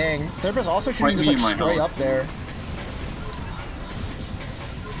shack. God dang. Therapist also shooting this like straight up there.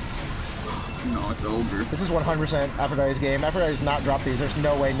 No, it's over. This is 100% Aphrodite's game. Aphrodite's not dropped these. There's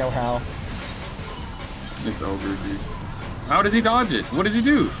no way, no how. It's over, dude. How does he dodge it? What does he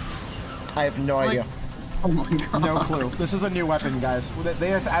do? I have no idea. Oh my god. No clue. This is a new weapon, guys. They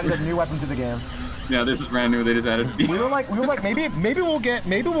just added a new weapon to the game. Yeah, this is brand new. They just added. We were like, maybe we'll get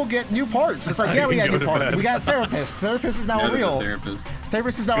new parts. It's like, yeah, we got new parts. We got therapist. Therapist is now real.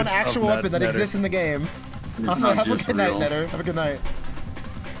 Therapist is now an actual weapon that exists in the game. Also, have a good night, Netter. Have a good night.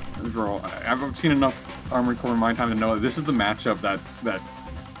 Bro, I've seen enough Armored Core in my time to know that this is the matchup that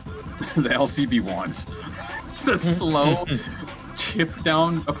the LCB wants. Just a slow, chip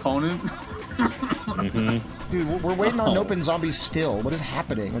down opponent. Dude, we're waiting on open zombies still. What is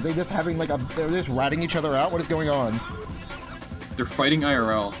happening? Are they just having like they're just ratting each other out? What is going on? They're fighting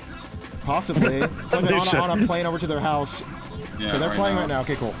IRL. Possibly. on a plane over to their house. Yeah, okay, they're playing right now.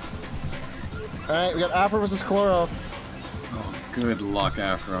 Okay, cool. Alright, we got Afro versus Chloro. Oh, good luck,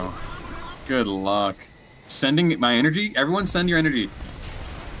 Afro. Good luck. Sending my energy? Everyone send your energy.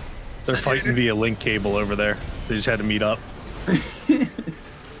 They're fighting via link cable over there. They just had to meet up.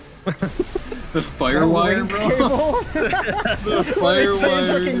 The Firewire, bro. The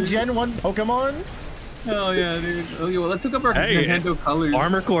Firewire. Fucking Gen 1 Pokemon. Hell yeah, dude. Oh, well, let's look up our Nintendo colors.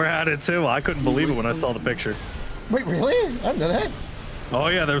 Armor Core had it too. I couldn't believe it when I saw the picture. Wait, really? I didn't know that. Oh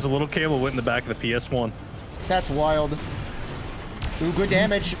yeah, there was a little cable went in the back of the PS1. That's wild. Ooh, good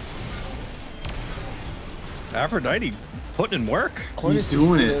damage. Aphrodite putting in work. He's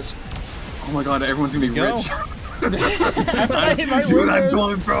doing it. Oh my god, everyone's gonna be rich. Dude, I'm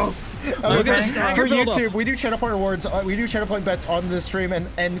going, bro. For YouTube, we do channel point rewards. We do channel point bets on this stream,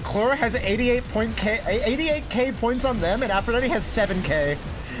 and Chloro has 88K points on them, and Aphrodite has 7K.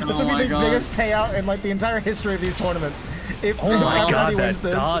 This will be the biggest payout in like the entire history of these tournaments. If god, wins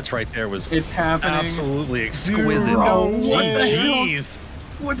that this. Dodge right there was absolutely exquisite. Dude, oh, jeez.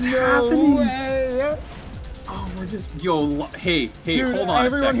 What's happening? Oh, we're just hey, dude, hold on.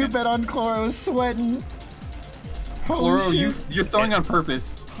 Everyone who bet on Chloro is sweating. Chloro, you're throwing on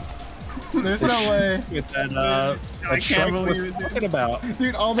purpose. There's no way. With that, I can't believe it. Talking about.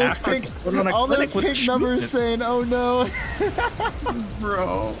 Dude, all those pink numbers saying, "Oh no."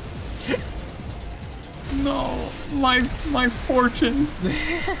 Bro. No, my fortune.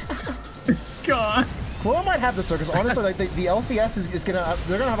 It's gone. Chloro might have this because honestly, like the LCS is gonna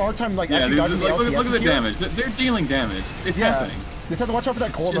they're gonna have a hard time like actually dodging the LCS. Look at the damage. They're dealing damage. It's happening. They just have to watch out for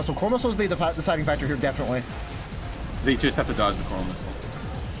that core missile. Core missile is the deciding factor here, definitely. They just have to dodge the core missile.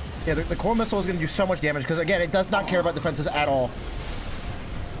 Yeah, the core missile is going to do so much damage because, again, it does not care about defenses at all.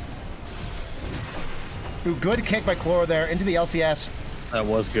 Ooh, good kick by Chloro there into the LCS. That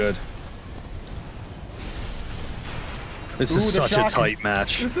was good. This is such a tight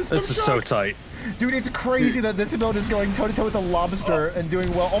match. This is so tight. Dude, it's crazy that this build is going toe-to-toe with the Lobster and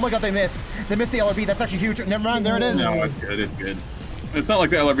doing well. Oh my god, they missed. They missed the LRB. That's actually huge. Never mind, there it is. No, it's good. It's good. It's not like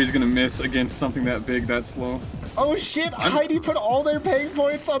the LRB is going to miss against something that big, that slow. Oh shit, Heidi put all their paying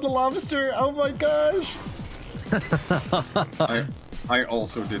points on the Lobster. Oh my gosh. I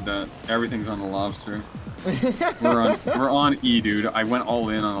also did that. Everything's on the Lobster. We're on E, dude. I went all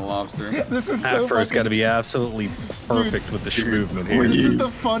in on the Lobster. This is so First got to be absolutely perfect with the movement here. This is the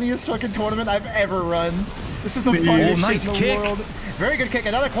funniest fucking tournament I've ever run. This is the funniest shit in the world. Very good kick.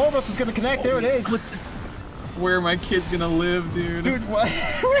 Another Corvus was going to connect. There it is. Where my kid's gonna live, dude. Dude, what?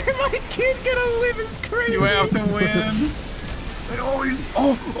 Where my kid gonna live is crazy. You have to win. They always.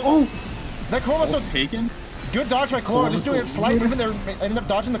 Oh. That core missile taken. Good dodge by Chloro. Just doing it slightly. Even there, ended up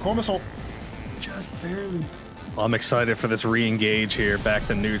dodging the core missile. Just barely. I'm excited for this re-engage here, back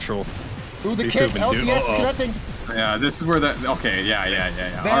to neutral. Ooh, the kick. LCS is connecting. Yeah, this is where that. Okay, yeah.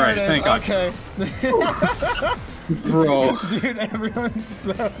 There all right, it is. thank God. Okay. Bro. Dude, everyone's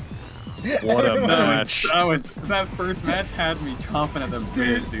so. What a match. That first match had me chomping at the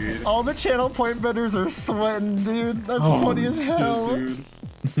bit, dude. All the channel point bettors are sweating, dude. That's funny as hell. Dude.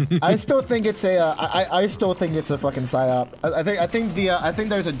 I still think it's a I still think it's a fucking psyop. I think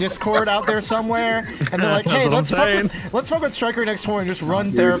there's a Discord out there somewhere, and they're like, hey, let's fuck with Striker next tour and just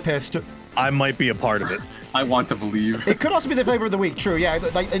run Therapist. I might be a part of it. I want to believe. It could also be the flavor of the week. True, yeah.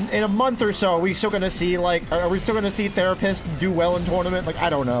 Like in a month or so, are we still gonna see Therapist do well in tournament? Like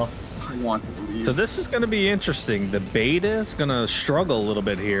I don't know. I want to believe. So this is going to be interesting. The beta is going to struggle a little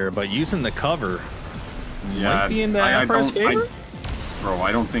bit here, but using the cover might be in the Afro's favor. Bro,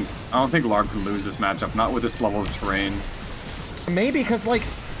 I don't think Larb could lose this matchup. Not with this level of terrain. Maybe because like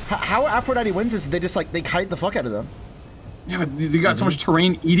how Aphrodite wins is they kite the fuck out of them. Yeah, but they got so much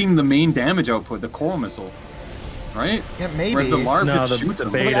terrain eating the main damage output, the coral missile. Right? Yeah, maybe. Whereas the Larb the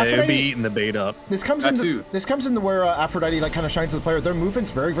beta, it would be eating the bait up. This comes into where Aphrodite like kind of shines to the player. Their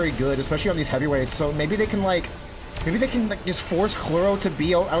movement's very, very good, especially on these heavyweights. So maybe they can just force Chloro to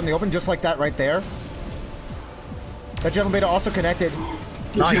be out in the open just like that right there. That Javelin Beta also connected.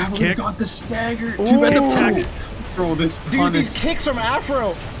 Nice kick. Got the stagger. Too bad the tag. Bro, this dude, these kicks from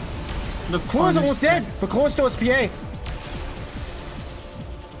Afro. Chloro's almost dead, but Chloro still has PA.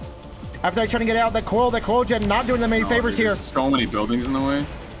 After trying to get out that coil gen not doing them any favors here. There's so many buildings in the way.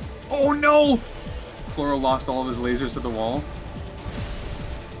 Oh no! Chloro lost all of his lasers to the wall.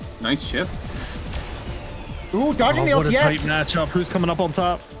 Nice chip. Ooh, dodging the LCS. What a tight matchup. Who's coming up on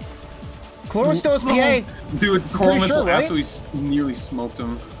top? Chloro still has PA. Dude, Coral Missile absolutely nearly smoked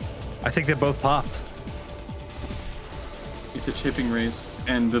him. I think they both popped. It's a chipping race,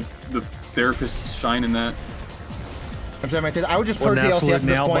 and the Therapist's shine in that. I would just purge the LCS at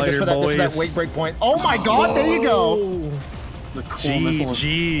this point, just for that weight break point. Oh my god, there you go! The Coral Missile.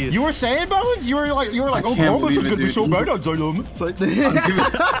 Jeez. You were saying, Bones? You were like, oh, Coral Missile's gonna be so bad on Xylem.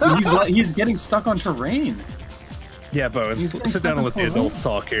 Dude, he's getting stuck on terrain. Yeah, Bo, sit down and let the adults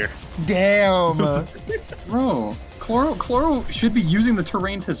talk here. Damn. Bro, Chloro should be using the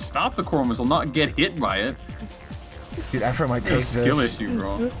terrain to stop the coral missile, not get hit by it. Dude, Aphro might take It's a this. skill issue,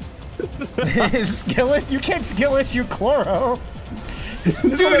 bro. Skill issue? You can't skill issue Chloro.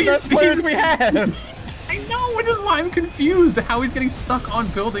 He's one of the best players we have. I know, which is why I'm confused how he's getting stuck on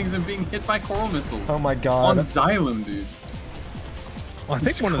buildings and being hit by coral missiles. Oh my god. On Xylem, dude. Well, I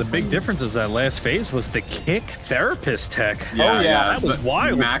think one of the big differences that last phase was the kick therapist tech. Yeah, that was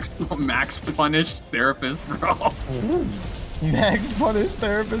wild. Max punished therapist, bro. Max punish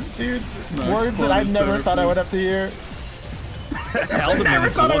therapist, dude. Max Words that I punish never therapist. thought I would have to hear. Never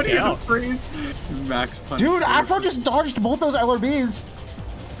thought I would hear the phrase. Max punish. Dude, therapist. Aphro just dodged both those LRBs.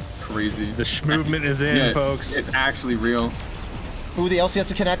 Crazy. The movement is in, folks. It's actually real. Ooh, the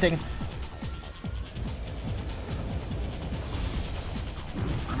LCS is connecting.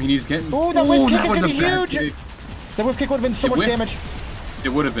 I mean, he's getting. Ooh, that whiff kick that is was gonna be a bad huge. kick. That whiff kick would have been so much damage. It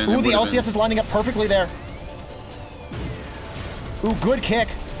would have been. Ooh, the LCS is lining up perfectly there. Ooh, good kick.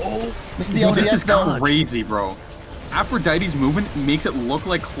 Oh, this is the LCS This is though. crazy, bro. Aphrodite's movement makes it look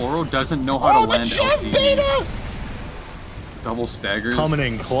like Chloro doesn't know how to land the Jeff LCD. Beta! Double staggers. Coming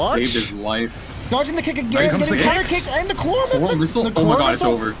in clutch. Saved his life. Dodging the kick again, Nice getting kick. counter kicked, and the Chloro missile? The Oh my Chloro god, it's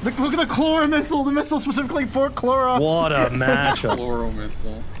missile. over. Look at the Chloro missile. The missile specifically for Chloro. What a matchup. Chloro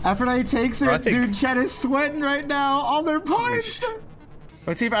missile. Aphrodite takes it. I think- Dude, Chet is sweating right now. All their points.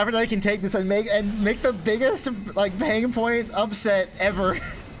 Let's see if Aphrodite can take this and make the biggest like hang point upset ever.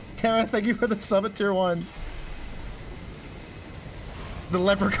 Tara, thank you for the sub at tier 1. The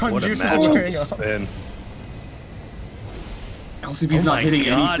leprechaun What a juice is matchup wearing this has off. been. LCB's Oh not my hitting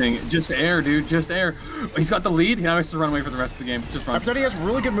God. anything. Just air, dude. Just air. He's got the lead. He now has to run away for the rest of the game. Just run. Aphrodite has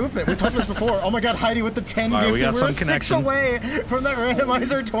really good movement. We've talked about this before. Oh my god, Heidi with the 10 All right, gift. we got We're some 6 connection. away from that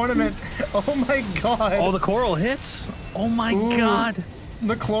randomizer tournament. Oh my god. All the coral hits. Oh my god.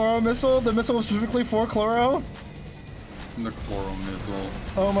 The Chloro missile, the missile specifically for Chloro. The Chloro missile.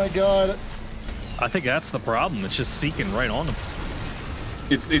 Oh my god. I think that's the problem. It's just seeking right on them.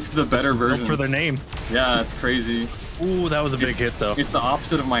 It's the better Look version. for their name. Yeah, that's crazy. Ooh, that was a big hit though. It's the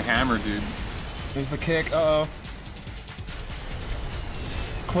opposite of my hammer, dude. Here's the kick. Uh-oh.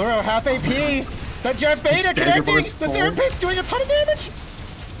 Chloro half AP. That Jeff Beta Stagger connecting. burst The full. therapist doing a ton of damage.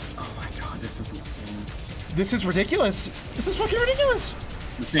 Oh my god, this is insane. This is ridiculous. This is fucking ridiculous.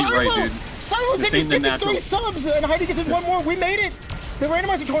 This ain't right, dude. Silo This didn't ain't the skip natural- 3 subs, and Heidi gets in one more. We made it. The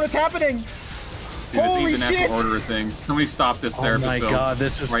randomizer tournament's happening. Dude, Holy this ain't the shit. natural order of things. Somebody stop this Oh therapist my build god,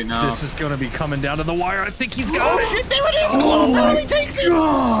 this is right now. this is gonna be coming down to the wire. I think he's got Oh it. shit, there it is. Chloro barely takes it.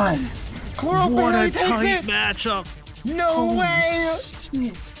 God! Chloro What barely a takes tight it. matchup. No way. No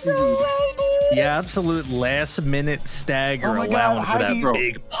way, dude. The absolute last minute stagger Oh my God, allowing for Heidi, that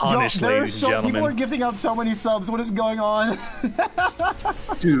big punish, Yo, there are ladies and People are gentlemen. gifting out so many subs. What is going on?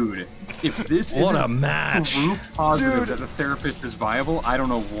 Dude, if this What isn't a match. proof positive Dude. that the therapist is viable, I don't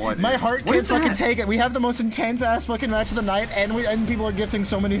know what My is. heart What can't is fucking that? take it. We have the most intense ass fucking match of the night, and people are gifting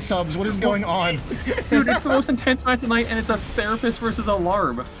so many subs. What is going on? Dude, it's the most intense match of the night, and it's a therapist versus a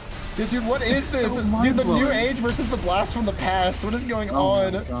larb. Dude, what is It's this? so Dude, the new mind-blowing. age versus the blast from the past. What is going Oh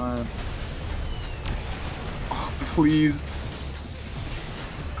on? my god. Oh, please.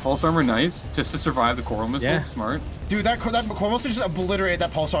 Pulse armor nice, just to survive the coral missile. Yeah. Smart. Dude, that Cormos just obliterated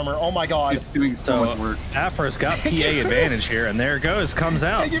that pulse armor. Oh my god. It's doing so So much work. Afro's got PA advantage here, and there it goes, comes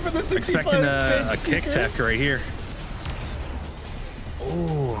out. Thank you for the 65 Expecting a big kick seeker. tech right here.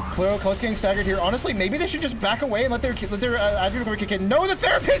 Ooh. Chloro close getting staggered here. Honestly, maybe they should just back away and let their advocate kick in. No, the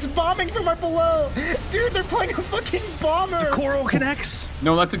therapist bombing from up below. Dude, they're playing a fucking bomber. Coral connects.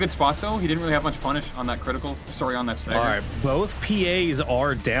 No, that's a good spot though. He didn't really have much punish on that critical. Sorry, on that stagger. All right, both PAs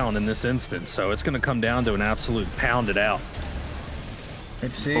are down in this instance, so it's going to come down to an absolute pound it out.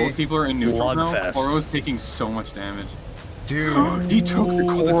 Let's see. Both people are in neutral now. Bloodfest. Chloro's taking so much damage. Dude. He took the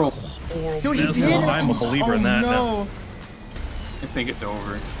coral. Dude, he This did one, it. I'm a believer in that now. No. I think it's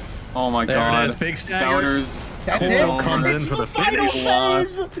over. Oh my There god. it is, big stagger. Doubters. That's It's it. over. Comes in It's for the the final finish.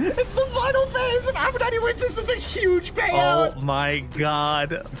 phase. It's the final phase. If Aphrodite wins this, it's a huge payout. Oh my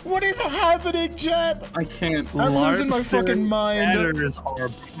god. What is happening, Jet? I can't I'm losing my fucking mind. Competitors are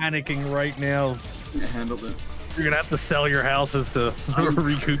panicking right now. handle this. You're gonna have to sell your houses to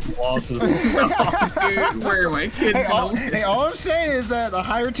recoup the losses. Dude, where are my kids going? Hey, all I'm saying is that the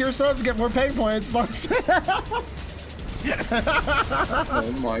higher tier subs get more pay points.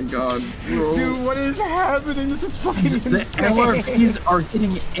 Oh my god, bro. Dude, what is happening? This is fucking The insane. LRPs are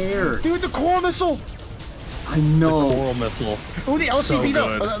hitting air. Dude, the core missile. I know. Coral missile. Oh, the LCB So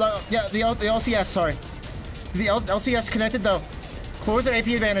though. good. Yeah, the LCS. Sorry, the LCS connected though. Chloro's at AP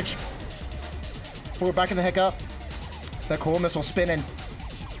advantage. We're backing the heck up. That cool missile spinning.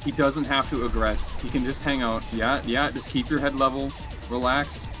 He doesn't have to aggress. He can just hang out. Yeah, just keep your head level.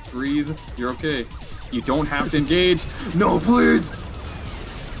 Relax. Breathe. You're okay. You don't have to engage. No, please.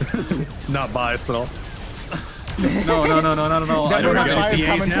 Not biased at all. No, not at all. Never not biased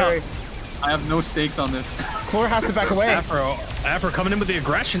commentary. I have no stakes on this. Chloro has to back away. Afro coming in with the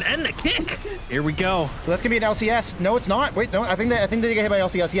aggression and the kick. Here we go. That's gonna be an LCS. No, it's not. Wait, no. I think they get hit by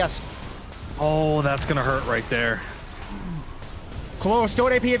LCS. Yes. Oh, that's gonna hurt right there. Chloro still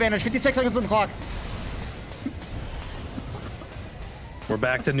at AP advantage. 56 seconds on the clock. We're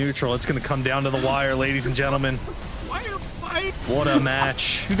back to neutral. It's gonna come down to the wire, ladies and gentlemen. Wire fight. What a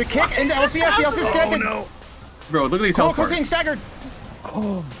match. Do the kick into LCS. The LCS connected. Oh, no. Bro, look at these health Chloro's bars. getting staggered.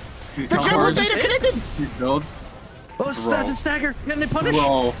 Oh. These The health javelin bars. data connected. These builds. Oh, stats and stagger. Getting they punished.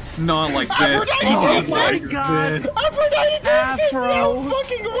 Bro, not like this. Aphrodite takes Not it. like God. this. Aphrodite takes it. Afro. No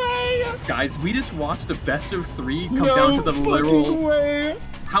fucking way. Guys, we just watched a best of 3 come No down to the fucking literal. way.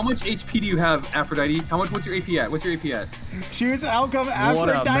 How much HP do you have, Aphrodite? What's your AP at? What's your AP at? Choose outcome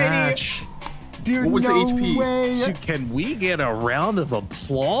Aphrodite. What a match. Dude, What was the no HP? way. Dude, can we get a round of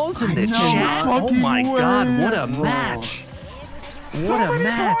applause in the No chat? Oh fucking my way. God, what a Bro. match. So What a many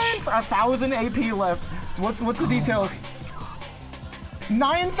match. points. 1,000 AP left. So what's the details?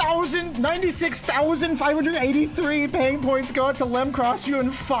 96,583 pain points go out to Lem Crossview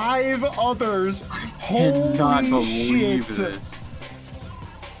and 5 others. Cannot Holy believe shit. this.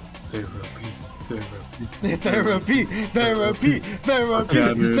 Therapy. Yeah,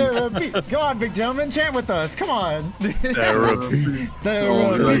 dude. Go on, big gentleman, chant with us. Come on. Therapy.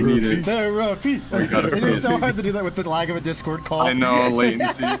 I need it. Therapy. We gotta It is so feel it. hard to do that with the lag of a Discord call. I know,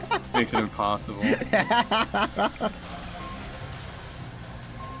 latency makes it impossible.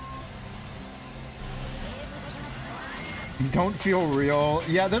 Don't feel real.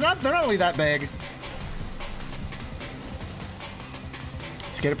 Yeah, they're not really that big.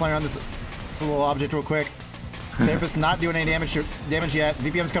 Skater playing around this little object real quick. Therapist not doing any damage yet.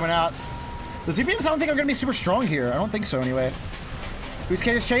 VPM's coming out. The VPMs I don't think are gonna be super strong here. I don't think so anyway. Who's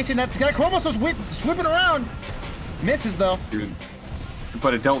is chasing that guy? Chromos was whipping around. Misses though. Dude.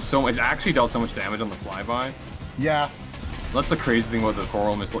 But it dealt so much, it actually dealt so much damage on the flyby. Yeah. That's the crazy thing about the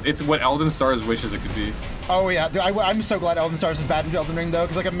coral missile. It's what Elden Stars wishes it could be. Oh yeah. Dude, I'm so glad Elden Stars is bad in Elden Ring though,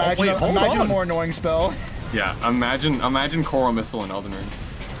 because like imagine wait, hold imagine a on. more annoying spell. Yeah, imagine coral missile in Elden Ring.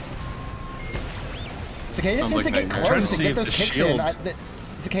 Cicada Sounds needs like to get nightmare. Trying close to to see get if those the kicks in. shields-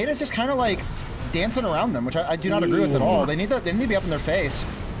 Cicada's just kind of like dancing around them, which I do not agree with at all. They need to be up in their face.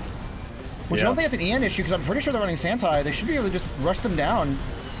 Which I don't think it's an EN issue because I'm pretty sure they're running Santai. They should be able to just rush them down.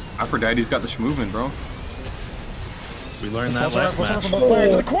 Aphrodite's got the movement, bro. We learned that last Watch out match. from both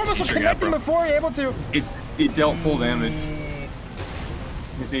players. The corners were Feature connecting gap, bro. before you're able to. It dealt full damage.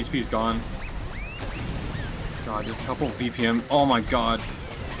 His HP's gone. God, just a couple of VPM. Oh my god.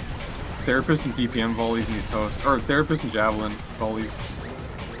 Therapist and VPM volleys in these toast. Or Therapist and Javelin volleys.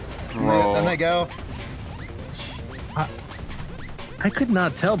 Bro. Then they go. I could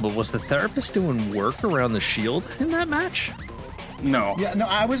not tell, but was the therapist doing work around the shield in that match? No. Yeah, no,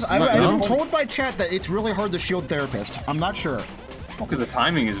 I've No. been told by chat that it's really hard to shield Therapist. I'm not sure. Because the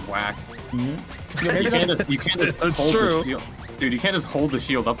timing is whack. Yeah, maybe that's, You can't just That's hold true. the shield. Dude, you can't just hold the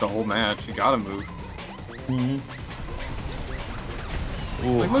shield up the whole match. You gotta move.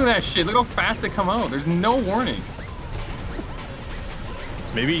 Like, look at that shit. Look how fast they come out. There's no warning.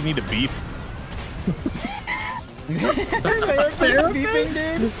 Maybe you need to beep. Therapist beeping,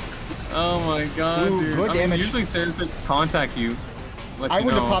 dude. Oh my god, Ooh, dude. good I mean, damage. usually therapists contact you. Let I you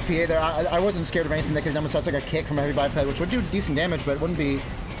wouldn't know. have popped PA there. I wasn't scared of anything that could have done besides like a kick from a heavy biped, which would do decent damage, but it wouldn't be,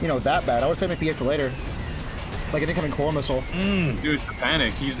 you know, that bad. I would save my PA for later. Like an incoming core missile. Dude, it's the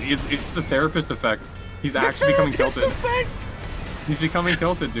panic. It's the therapist effect. He's actually becoming tilted. Effect. He's becoming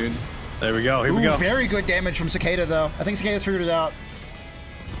tilted, dude. There we go. Here we Ooh, go. very good damage from Cicada, though. I think Cicada's figured it out.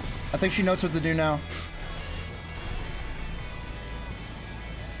 I think she knows what to do now.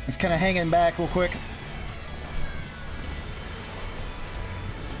 He's kind of hanging back real quick.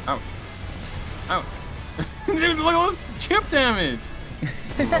 Ouch. Ouch. Dude, look at all this chip damage.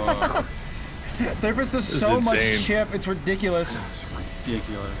 Whoa, Therapist does This so is much insane. chip, it's ridiculous. that's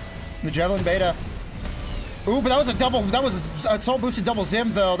ridiculous. The Javelin Beta. Ooh, but that was a double, that was a soul boosted double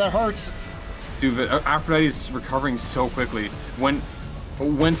Zim, though. That hurts. Dude, but Aphrodite's recovering so quickly.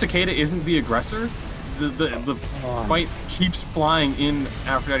 When Cicada isn't the aggressor, the fight keeps flying in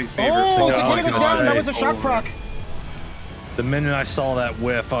Aphrodite's favor. Oh, Cicada Cicada was goes down. That say was a shock over. proc. The minute I saw that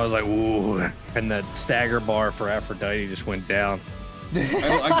whiff, I was like, ooh. And that stagger bar for Aphrodite just went down.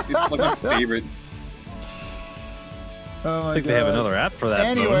 It's like my favorite. Oh my I think god. they have another app for that.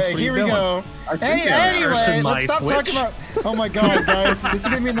 Anyway, here we go. Anyway, let's stop talking about. Oh my god, guys, this is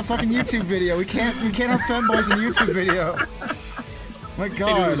gonna be in the fucking YouTube video. We can't have femboys in the YouTube video. My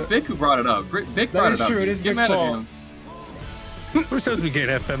god. Hey, it was Vic who brought it up. Vic brought it up. That is true. It is Vic's fault. Who says we can't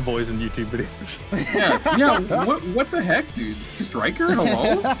have femboys in YouTube videos? Yeah. What the heck, dude? Striker?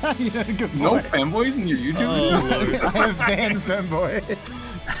 Hello? Yeah, good No point. femboys in your YouTube video? I have banned femboys.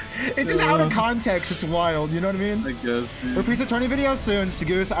 It's just out of context. It's wild. You know what I mean? I guess. Dude. Repeats attorney video soon,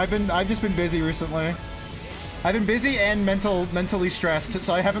 Sagoose. I've just been busy recently. I've been busy and mentally stressed,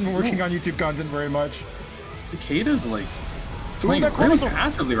 so I haven't been working on YouTube content very much. Cicada's like playing really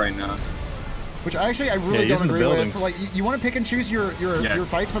passively right now. Which I really don't agree with. Like, you want to pick and choose your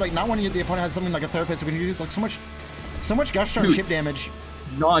fights, but like not when the opponent has something like a therapist who can use like so much gush charge chip damage.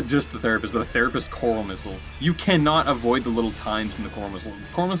 Not just the therapist, but a therapist coral missile. You cannot avoid the little tines from the coral missile.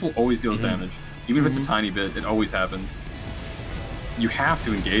 Coral missile always deals damage, even if it's a tiny bit. It always happens. You have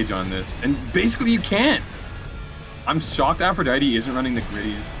to engage on this, and basically you can't. I'm shocked Aphrodite isn't running the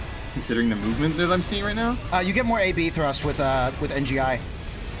gritties, considering the movement that I'm seeing right now. You get more AB thrust with NGI,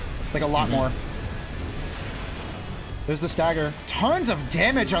 like a lot more. There's the stagger. Tons of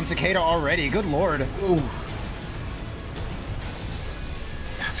damage on Cicada already. Good lord. Ooh.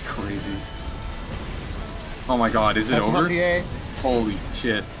 That's crazy. Oh my god, is it over? Holy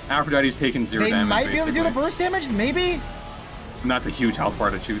shit. Aphrodite's taken 0 damage. They might be able to do the burst damage, maybe? And that's a huge health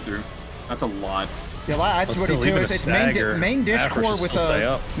bar to chew through. That's a lot. Yeah, that's what he too. It's main dish core with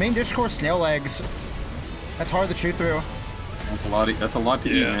main dish core snail legs. That's hard to chew through. That's a lot to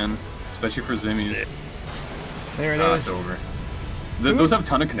eat, man. Especially for Zimmies. Yeah. There it is. It's over. Those have a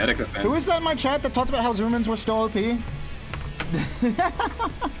ton of kinetic defense. Who is that in my chat that talked about how Zoomins were still OP?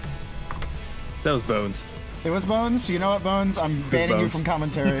 That was Bones. It was Bones? You know what, Bones? I'm banning you from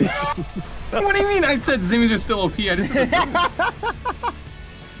commentary. What do you mean? I said Zimmies are still OP. I just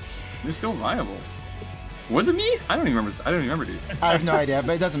they're still viable. Was it me? I don't even remember, dude. I have no idea,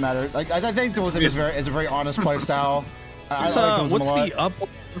 but it doesn't matter. Like I think Dualism is a very honest play style. What's the up?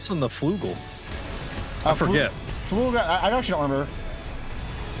 What's on the Flugel? I forget. Flugel. I actually don't remember.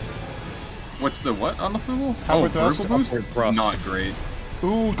 What's the what on the Flugel? Upward thrust. Boost? Not great.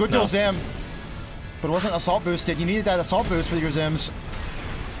 Ooh, good dual Zim. But it wasn't assault boosted. You needed that assault boost for your Zims.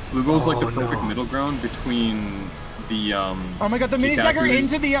 Flugel's like the perfect middle ground between the oh my god, the mini stagger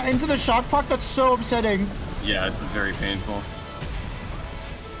into the shock puck. That's so upsetting. Yeah, it's very painful.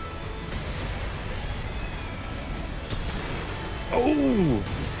 Oh.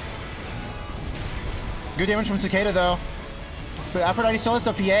 Good damage from Cicada though. But Aphrodite still has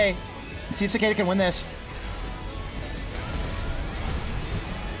the PA. Let's see if Cicada can win this.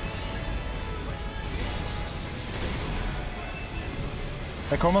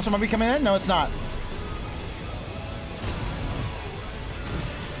 That Chromos might be coming in? No, it's not.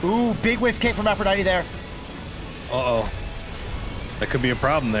 Ooh, big whiff kick from Aphrodite there. Uh-oh. That could be a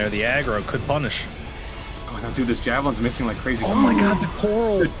problem there. The aggro could punish. Oh my god, dude, this javelin's missing like crazy. Oh my god, the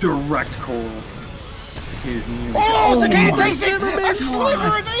coral. The direct coral. Cicada's nearly Cicada takes it! A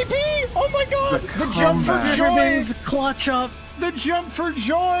sliver of AP! Oh my god! The jump for joy! Clutch up. The jump for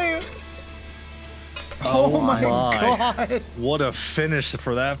joy! Oh my god! What a finish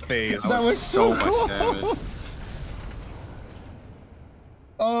for that phase. That was so much damage. close!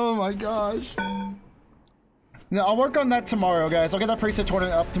 Oh my gosh. No, I'll work on that tomorrow, guys. I'll get that preset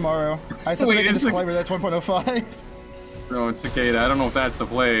tournament up tomorrow. I said to make a disclaimer that's 1.05. No, it's Cicada. I don't know if that's the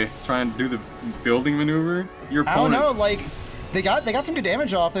play. Trying to do the building maneuver. Your opponent. I don't know, like, they got some good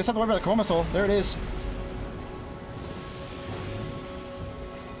damage off. They just have to worry about the Coal Missile. There it is.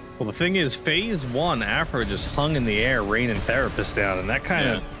 Well, the thing is, phase 1, Aphro just hung in the air, raining Therapist down, and that kind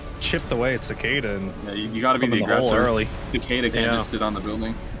of chipped away at Cicada. And yeah, you got to be the aggressor. Early. Cicada can't just sit on the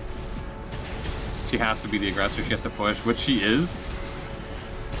building. She has to be the aggressor. She has to push, which she is.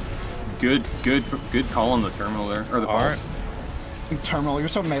 Good call on the terminal there, or the pulse. Terminal, you're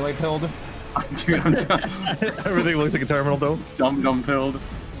so melee pilled. Dude, I'm everything looks like a terminal though. Dumb pilled.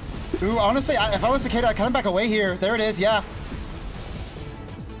 Ooh, honestly, if I was Cicada, I'd kind of back away here. There it is, yeah.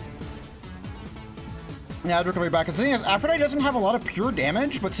 Yeah, I'd recover back. The thing is, Aphrodite doesn't have a lot of pure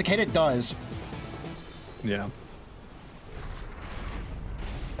damage, but Cicada does. Yeah.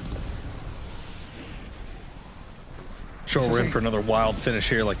 Sure, we're in for another wild finish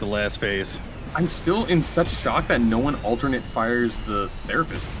here like the last phase. I'm still in such shock that no one alternate fires the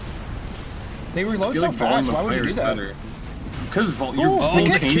therapists. They reload so fast, why would you do that? Because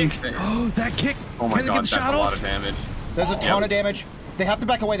you're kick. Oh, that kick! Oh my god, that's a lot of damage. There's a ton of damage. They have to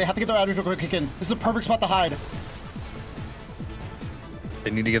back away, they have to get their Aphrodite kick in. This is a perfect spot to hide.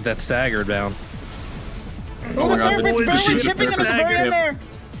 They need to get that stagger down. Oh, the therapist barely chipping him at the very end there.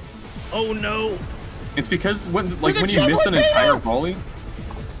 Oh no! It's because when you miss an entire volley,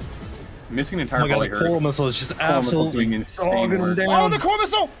 missing an entire volley hurt. The coral missile is just absolutely doing insane work. Oh, the coral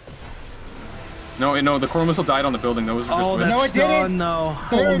missile! No, the coral missile died on the building. Those were just no, it didn't. No.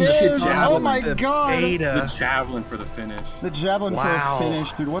 There it is. Oh my god. The javelin for the finish. The javelin for a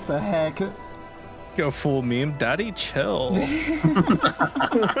finish, dude. What the heck? Go full meme, daddy, chill.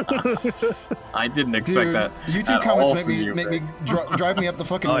 I didn't expect that. YouTube comments make me drive me up the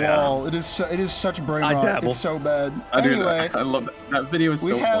fucking wall. It is such brain rot. It's so bad. Anyway, I love that. That video is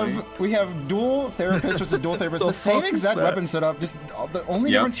so funny. We have dual therapists versus dual therapists. The same exact weapon setup. Just the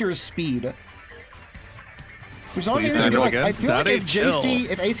only difference here is speed. Which honestly, I feel like if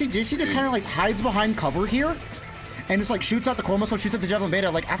JC just kind of like hides behind cover here, and just like shoots out the coral missile, shoots at the javelin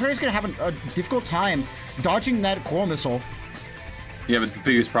beta, like Aphrodite's gonna have a difficult time dodging that coral missile. Yeah, but the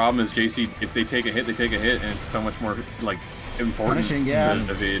biggest problem is JC. If they take a hit, they take a hit, and it's so much more like important to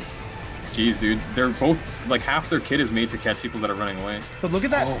evade. Jeez, dude, they're both like half their kit is made to catch people that are running away. But look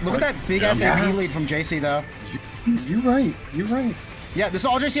at that! Look at that big ass AP lead from JC though. You're right. You're right. Yeah, this is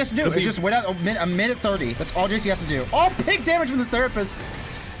all JC has to do. It's just wait out a minute 30. That's all JC has to do. Oh, big damage from this therapist.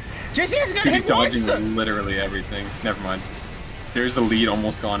 JC hasn't got hit once. Literally everything. Never mind. There's the lead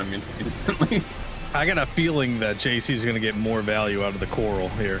almost gone instantly. I got a feeling that JC's going to get more value out of the coral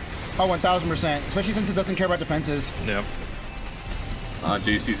here. Oh, 1000%. Especially since it doesn't care about defenses. Yep.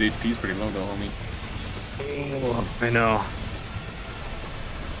 JC's HP is pretty low though, homie. Oh, I know.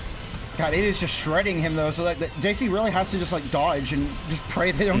 God, it is just shredding him though, so that JC really has to just like dodge and just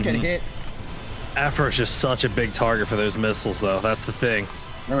pray they don't get hit. Afro is just such a big target for those missiles though. That's the thing.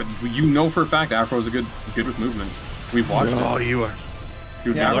 You know for a fact Afro is good with movement. We've watched it. Oh, you are.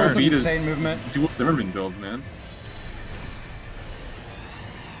 Dude, yeah, Afro's an insane movement. Dual Zimmerman build, man.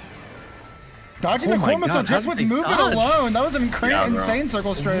 Dodging the coral missile just with movement alone. That was an insane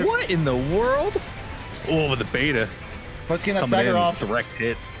circle strafe. What in the world? Oh, with the beta. Let's get that stagger off. Direct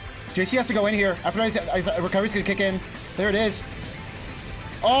hit. JC has to go in here. Aphrodite's recovery's gonna kick in. There it is.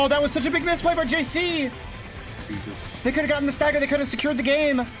 Oh, that was such a big misplay by JC. Jesus. They could have gotten the stagger. They could have secured the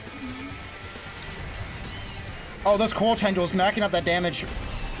game. Oh, those coral tendrils knocking out that damage.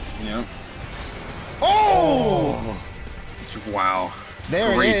 Yeah. Oh! Wow.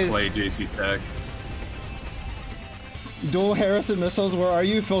 There Great it is. Play, JC Tech. Dual Harrison missiles. Where are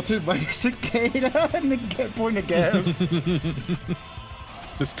you? Filtered by Cicada and the point of Gav.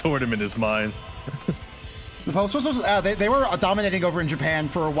 This tournament is mine. The post missiles, they were dominating over in Japan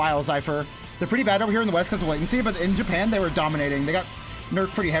for a while, Zypher. They're pretty bad over here in the West because of latency, but in Japan they were dominating. They got nerfed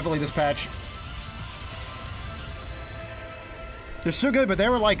pretty heavily this patch. They're so good, but they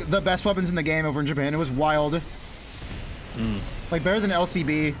were like the best weapons in the game over in Japan. It was wild. Like better than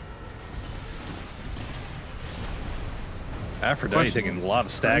LCB. Aphrodite taking a lot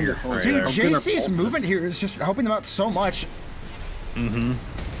of stagger. Right Dude, there. JC's movement here is just helping them out so much.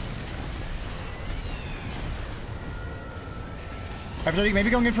 Aphrodite maybe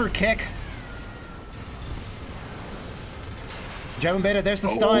going in for a kick. Javelin beta, there's the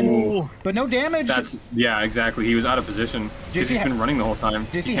stun, but no damage. Yeah, exactly. He was out of position because he's been running the whole time.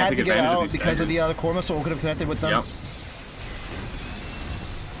 JC had to get out because of the core missile could have connected with them. Yep.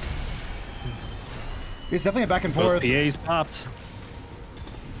 It's definitely a back and forth. PA's popped.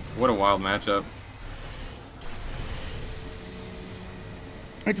 What a wild matchup.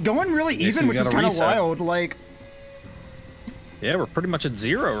 It's going really even, which is kind of wild. Like, yeah, we're pretty much at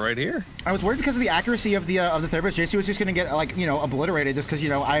 0 right here. I was worried because of the accuracy of the therapist. JC was just gonna get like obliterated just because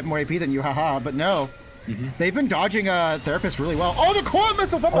I have more AP than you, haha. But no, they've been dodging therapist really well. Oh, the coral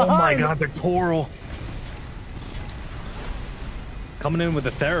missile from behind! Oh my god, the coral coming in with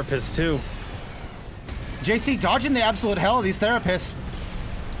the therapist too. JC dodging the absolute hell of these therapists.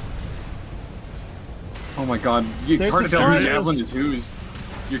 Oh my god, it's hard to tell whose javelin is whose.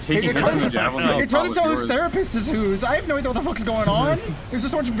 You're taking hits from the javelin. It's hard to tell whose therapist is whose. I have no idea what the fuck's going on. There's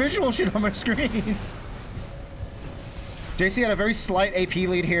just so much visual shit on my screen. JC had a very slight AP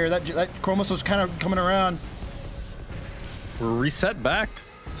lead here. That Chromos was kind of coming around. We're reset back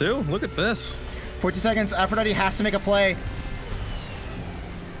too. Look at this. 40 seconds. Aphrodite has to make a play.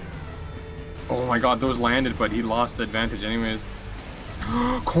 Oh my god, those landed, but he lost the advantage anyways.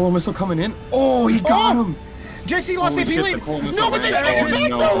 Coral missile coming in. Oh, he got him. JC lost AP lead. No, but they back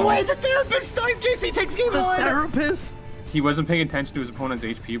the way. The therapist died. JC takes game one. Therapist. He wasn't paying attention to his opponent's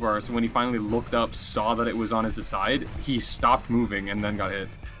HP bar, so when he finally looked up, saw that it was on his side, he stopped moving and then got hit.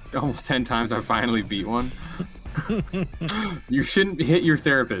 Almost 10 times I finally beat one. You shouldn't hit your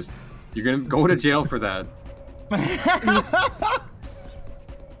therapist. You're gonna go to jail for that.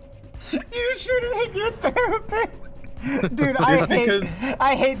 You shouldn't hit your therapist. Dude,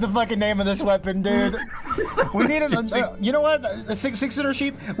 I hate the fucking name of this weapon, dude. We need a, you know what? A six-sitter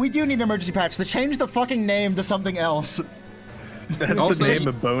sheep? We do need an emergency patch to change the fucking name to something else. That's also the name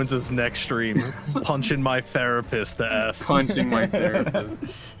of Bones' next stream. Punching my therapist to S. Punching my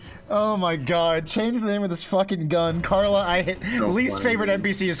therapist. Oh my god, change the name of this fucking gun. Carla, I hate least favorite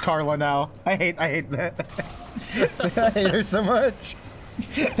NPC is Carla now. I hate that. I hate her so much.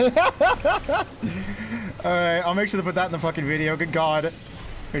 Alright, I'll make sure to put that in the fucking video. Good god.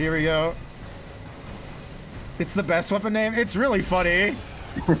 Right, here we go. It's the best weapon name. It's really funny.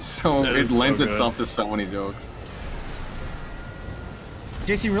 It's so it lends itself to so many jokes.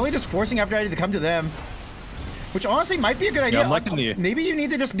 JC really just forcing Aphrodite to come to them. Which honestly might be a good idea. Yeah, I'm liking the, maybe you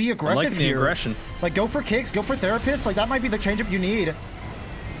need to just be aggressive here. Aggression. Like go for kicks, go for therapists. Like that might be the change-up you need.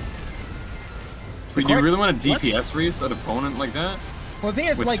 But you really want a DPS race an opponent like that? Well, the thing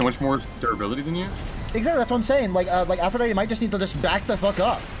is, with like, so much more durability than you? Exactly, that's what I'm saying. Like Aphrodite might just need to just back the fuck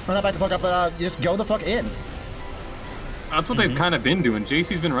up. Or not back the fuck up, but just go the fuck in. That's what they've kind of been doing.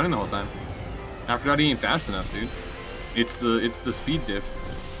 JC's been running the whole time. Aphrodite ain't fast enough, dude. It's the speed diff.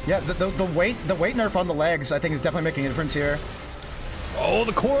 Yeah, the weight nerf on the legs, I think, is definitely making a difference here. Oh,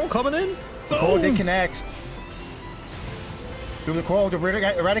 the coral coming in. The coral did connect. Dude, the coral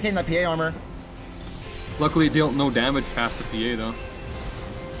eradicating that PA armor. Luckily, it dealt no damage past the PA though.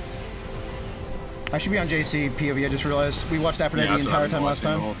 I should be on JC POV. I just realized we watched Aphrodite the entire time last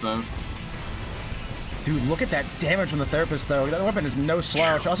time. The whole time. Dude, look at that damage from the therapist, though. That weapon is no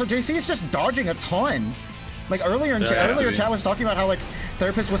slouch. Also, JC is just dodging a ton. Like earlier in chat was talking about how like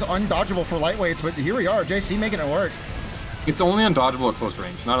therapist was undodgeable for lightweights, but here we are, JC making it work. It's only undodgeable at close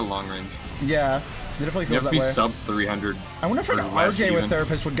range, not at long range. Yeah, it definitely feels that way. You have to be sub 300. I wonder if an RJ with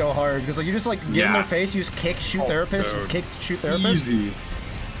therapist would go hard because like you just like get in their face, you just kick, shoot therapist, kick, shoot therapist. Easy.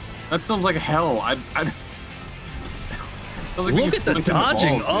 That sounds like hell. Look at the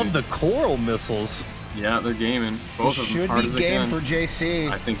dodging of the coral missiles. Yeah, they're gaming. Both of them hard as they can. Should be game for JC.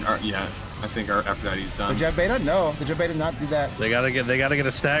 I think our Aphrodite's done. The Jet Beta? No, the Jet Beta did not do that. They gotta get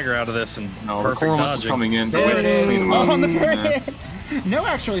a stagger out of this and the coral is coming in. There it is. Oh, on the very end. No,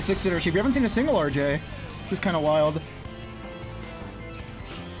 actually, six-sitter sheep. We haven't seen a single RJ. Which is kind of wild.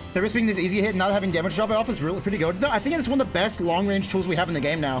 Therapist being this easy hit and not having damage drop off is really pretty good. I think it's one of the best long-range tools we have in the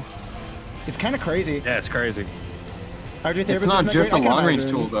game now. It's kind of crazy. Yeah, it's crazy. It's not just a long-range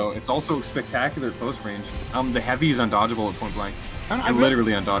tool, though. It's also spectacular close-range. The heavy is undodgeable at point-blank.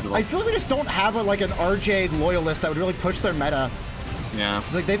 Literally undodgeable. I feel like we just don't have like an RJ loyalist that would really push their meta. Yeah.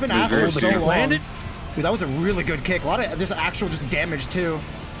 It's like they've been asked for so long. Dude, that was a really good kick. A lot of there's actual just damage too.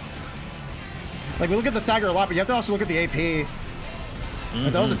 Like we look at the stagger a lot, but you have to also look at the AP.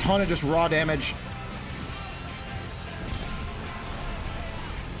 Like, that was a ton of just raw damage.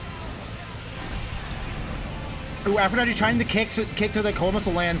 Ooh, Aphrodite trying to kick to the cold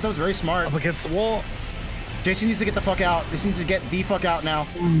missile lands. That was very smart. Up against the wall. JC needs to get the fuck out. Just needs to get the fuck out now.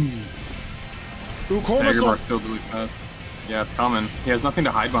 Ooh, cold missile. Bar filled really fast. Yeah, it's coming. He has nothing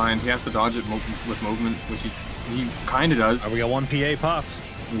to hide behind. He has to dodge it with movement, which he kind of does. We got one PA popped.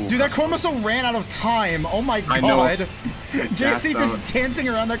 Ooh, dude, that core missile ran out of time. Oh my god. JC just dancing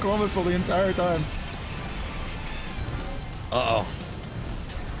around that core missile the entire time. Uh-oh.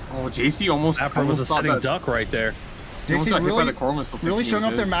 Oh, JC almost was a sitting duck right there. JC really showing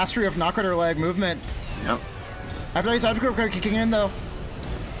off their mastery of knock-rider leg movement. Yep. Aphrodite's Hydro kicking in though.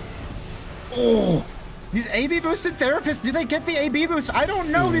 Oh, these AB boosted therapists, do they get the AB boost? I don't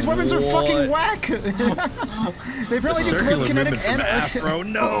know. These weapons are fucking whack. They probably do both kinetic and Afro.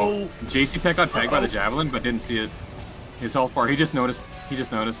 No. JC Tech got tagged by the javelin, but didn't see it. His health bar. He just noticed.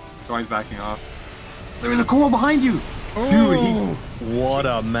 That's why he's backing off. There is a coral behind you. Dude, what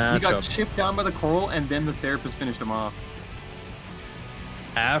a matchup. He got chipped down by the coral, and then the therapist finished him off.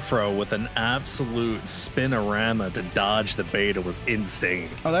 Afro with an absolute spinorama to dodge the beta was insane.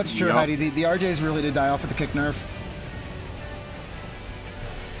 Oh, that's true, Heidi. The RJs really did die off with the kick nerf.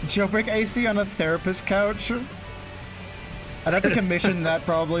 Jailbreak AC on a therapist couch. I'd have to commission that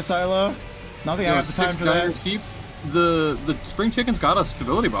probably, Silo. Not that I have the time for that. The spring chickens got a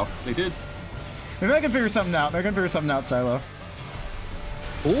stability buff. They did. Maybe I can figure something out. They're gonna figure something out, Silo.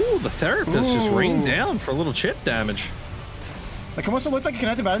 Ooh, the therapist just rained down for a little chip damage. Like, it must have looked like it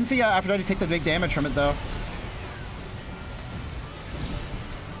connected, but I didn't see Aphrodite take the big damage from it, though.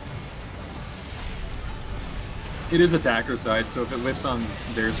 It is attacker side, so if it whiffs on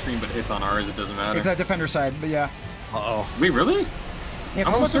their screen but hits on ours, it doesn't matter. It's that defender side, but yeah. Uh-oh. Wait, really? Yeah,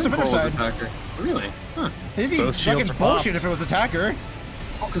 I'm almost defender side. Attacker. Really? Huh. It'd be fucking bullshit if it was attacker.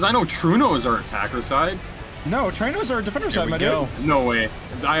 Oh, because I know Truno is our attacker side. No, Trinos are defender side, my go. dude. No way.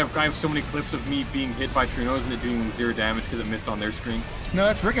 I have so many clips of me being hit by Trinos and it doing 0 damage because it missed on their screen. No,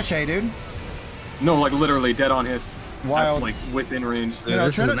 that's Ricochet, dude. No, like literally dead on hits. Wild. At, like within range. Yeah, No,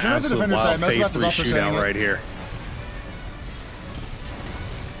 this is an Trino's a absolute defender wild side. Most phase left is 3 also saying shootout it. right here.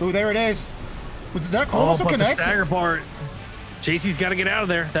 Ooh, there it is. Was that Oh, also but the connect? stagger part. JC's got to get out of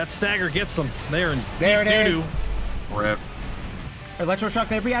there. That stagger gets them. They're in There deep it doo-doo. is. Rip. Electroshock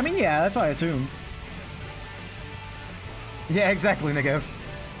there. I mean, yeah, that's what I assumed. Yeah, exactly, Negev.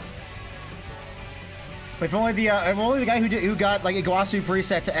 If only the guy who got like Iguazu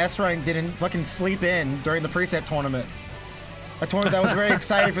preset to S rank didn't fucking sleep in during the preset tournament. A tournament that was very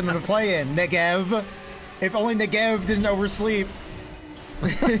exciting for them to play in. Negev. If only Negev didn't oversleep.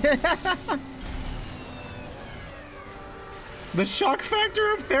 The shock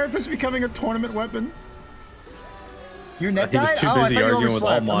factor of Therapist becoming a tournament weapon. Your net He was died? too Oh, I busy thought you arguing with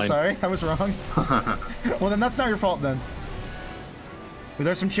overslept. I'm All-Mine. sorry, I was wrong. Well, then that's not your fault then. But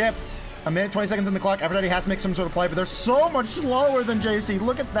there's some chip. A minute, 20 seconds on the clock. Aphrodite has to make some sort of play, but they're so much slower than JC.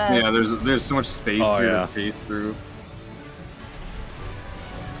 Look at that. Yeah, there's so much space here to pace through.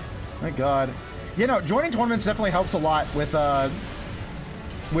 My God. You know, joining tournaments definitely helps a lot with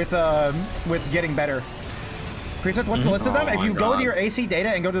getting better. Presets, what's the list of them? Oh If you my go God. to your AC data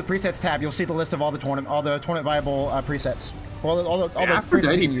and go to the presets tab, you'll see the list of all the tournament viable presets. All the presets you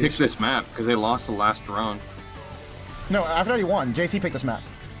Aphrodite can use. picked this map because they lost the last round. No, Aphrodite won. JC picked this map.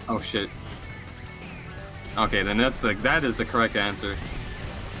 Oh shit. Okay, then that is the correct answer.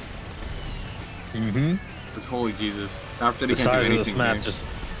 Mm-hmm. Because holy Jesus, Aphrodite The can't do size of anything this map here. just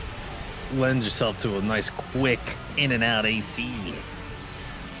lends yourself to a nice, quick in and out AC.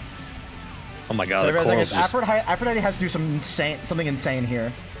 Oh my God, the I coral's guess just Aphrodite has to do something insane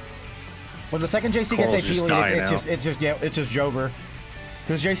here. When the second JC gets Coral's AP just lead, dying it's just Jover.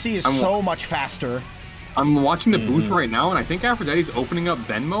 Because JC is I'm- so much faster. I'm watching the booth right now, and I think Aphrodite's opening up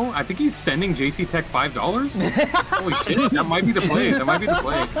Venmo. I think he's sending JC Tech $5. Holy shit, that might be the play. That might be the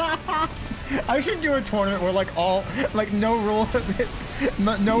play. I should do a tournament where no rule,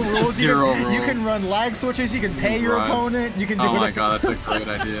 no rules. Zero You rule. can run lag switches. You can pay your Right. opponent. You can do Oh my it. God, that's a great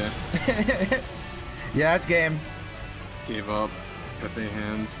idea. Yeah, it's game. Gave up. Pepe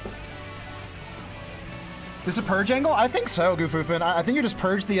hands. This a purge angle? I think so, Goofufin. I think you just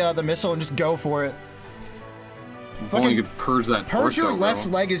purge the missile and just go for it. If only you could purge that Purge torso, your left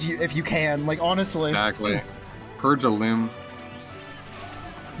bro. leg if you can. Like honestly, Exactly. Purge a limb.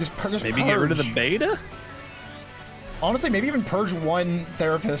 just maybe purge. get rid of the beta. Honestly, maybe even purge one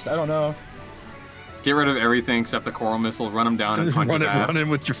therapist. I don't know. Get rid of everything except the coral missile. Run him down and punch his ass. Run in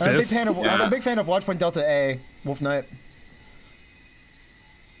with your I'm a big fists. fan of I'm Yeah. a big fan of Watchpoint Delta A, Wolf Knight.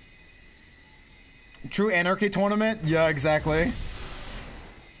 True Anarchy tournament? Yeah, exactly.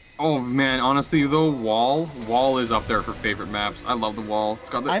 Oh man, honestly though, Wall is up there for favorite maps. I love the Wall. It's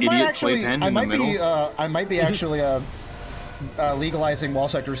got the idiot playpen in the middle. I might be actually legalizing Wall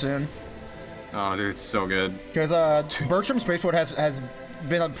Sector soon. Oh dude, it's so good. Because Bertram Spaceport has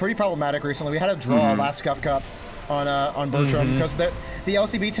been pretty problematic recently. We had a draw last Scuff Cup on Bertram because the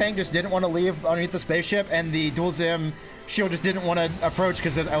LCB tank just didn't want to leave underneath the spaceship, and the dual Zim shield just didn't want to approach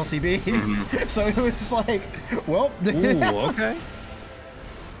because there's LCB. So it was like, well. Ooh, okay.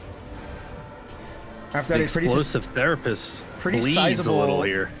 After The that, pretty explosive therapist pretty bleeds sizable- a little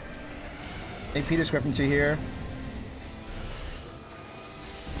here. AP discrepancy here.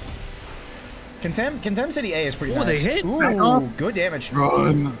 Contem City A is pretty Ooh, nice. they hit. Back off. Ooh, good damage.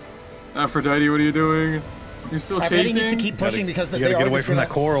 Run! Aphrodite, what are you doing? You're still Aphrodite chasing? needs to keep pushing because You they gotta are get away just from gonna...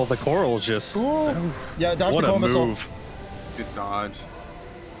 that coral. The coral's just Ooh. Yeah, dodge what the a coral missile. move. Good dodge.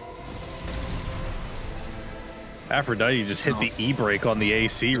 Aphrodite just hit the E-brake on the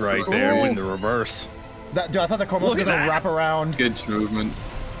AC right there, Ooh. went into reverse. Dude, I thought the coral missile was Look at gonna that. wrap around. Good movement.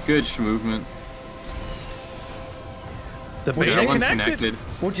 Good movement. The Well, beta That one connected. connected.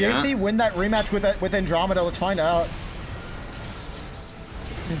 Will JC Yeah. win that rematch with Andromeda? Let's find out.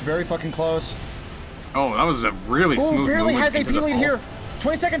 He's very fucking close. Oh, that was a really Ooh, smooth barely movement has AP into the lead ball. here.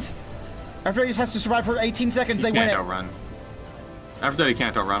 20 seconds. Aphrodite just has to survive for 18 seconds. He They win can't it. outrun. Aphrodite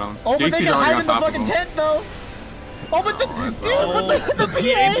can't outrun him. Oh, but they JC's can already hide on in the top of fucking him. tent, though. Oh, but the it's dude, over. but the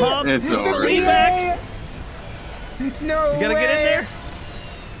PA PA. pump. It's The over. PA. No You gotta way. get in there.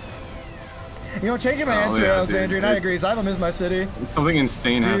 You know, changing my Oh, answer, yeah, Alexandria, dude. and I agree. Xylem is my city. Something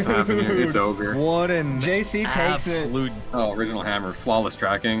insane has to happen here. It's Dude. over. What an JC takes it. absolute Oh, original hammer. Flawless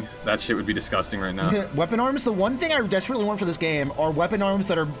tracking. That shit would be disgusting right now. Weapon arms, the one thing I desperately want for this game are weapon arms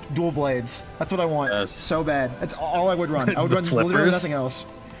that are dual blades. That's what I want. Yes. So bad. That's all I would run. I would The run literally flippers? nothing else.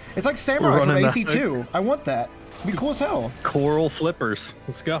 It's like Samurai from running AC2. I want that. It'd be cool as hell. coral flippers.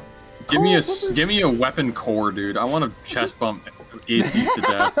 Let's go. Give me a weapon core, dude. I want to chest bump ACs to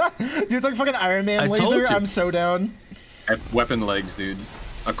death. Dude, it's like fucking Iron Man laser. I'm so down. Weapon legs, dude.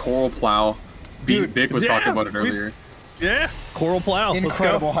 A coral plow. Dude, Big was talking about it earlier. Yeah, coral plow.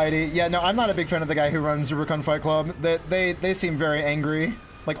 Incredible, Heidi. Yeah, no, I'm not a big fan of the guy who runs Rubicon Fight Club. They seem very angry,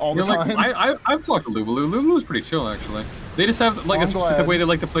 like all the time. I've talked to Lulu. Lulu's pretty chill, actually. They just have like a specific way they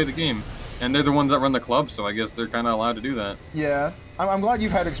like to play the game, and they're the ones that run the club, so I guess they're kind of allowed to do that. Yeah, I'm glad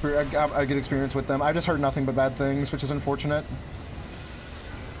you've had a good experience with them. I've just heard nothing but bad things, which is unfortunate.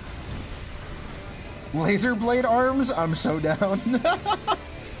 Laser blade arms? I'm so down.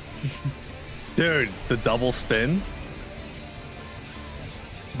 Dude, the double spin.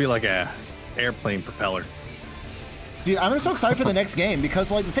 Be like a airplane propeller. Dude, I'm so excited for the next game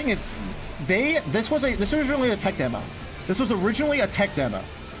because, like, the thing is, this was originally a tech demo. This was originally a tech demo.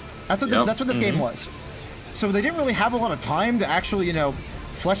 That's what this game was. So they didn't really have a lot of time to actually, you know,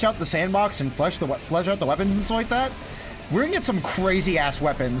 flesh out the sandbox and flesh out the weapons and stuff like that. We're gonna get some crazy ass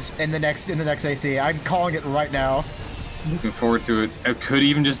weapons in the next AC. I'm calling it right now. Looking forward to it. It could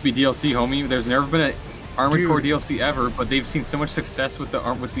even just be DLC, homie. There's never been an Armored Core DLC ever, but they've seen so much success with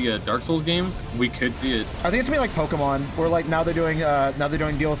the Dark Souls games. We could see it. I think it's gonna be like Pokemon, where like now they're doing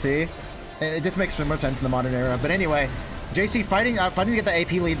DLC. It just makes so much sense in the modern era. But anyway, JC fighting to get the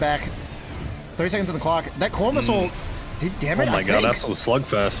AP lead back. 30 seconds on the clock. That core missile. Damn it! Oh my god, that's a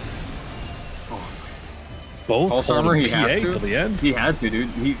slugfest. Both Pulse armor, he has to. To the end. He had to,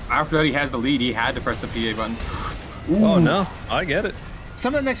 dude. After he has the lead, he had to press the PA button. Ooh. Oh no, I get it.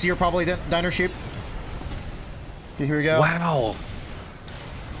 Sometime next year, probably Diner Sheep. Okay, here we go. Wow.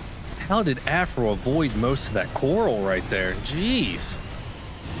 How did Afro avoid most of that coral right there? Jeez.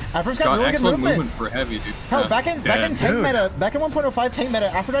 Afro's got really good movement for heavy, dude. Hell, back in tank meta, back in 1.05 tank meta,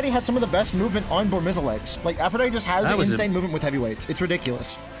 Aphrodite had some of the best movement on board missile legs. Like Aphrodite just has insane movement with heavyweights. It's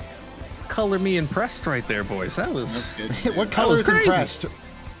ridiculous. Color me impressed right there, boys. That was good. What color is impressed? I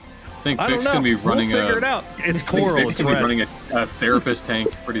think Vic's gonna be running figure it out. It's coral. Vic's gonna be running a therapist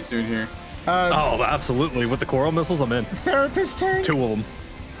tank pretty soon here. Oh, absolutely. With the coral missiles, I'm in. Therapist tank? 2 of them.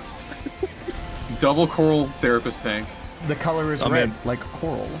 Double coral therapist tank. The color is red, like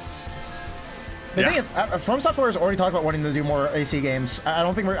coral. The thing is, FromSoft has already talked about wanting to do more AC games. I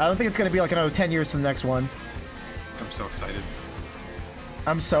don't think it's going to be like another 10 years to the next one. I'm so excited.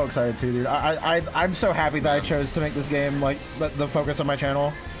 I'm so excited too, dude. I'm so happy that I chose to make this game like the focus of my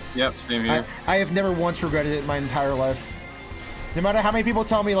channel. Yep, same here. I have never once regretted it in my entire life. No matter how many people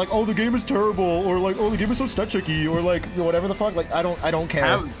tell me like, oh, the game is terrible, or like, oh, the game is so stat checky, or like whatever the fuck, like I don't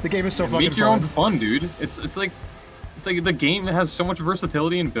care. The game is so fucking fun. Make your own fun, dude. It's like the game has so much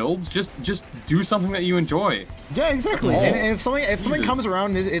versatility in builds. Just do something that you enjoy. Yeah, exactly. And if something comes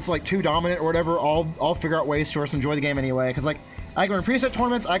around and it's like too dominant or whatever, I'll figure out ways to enjoy the game anyway. Because like I can run preset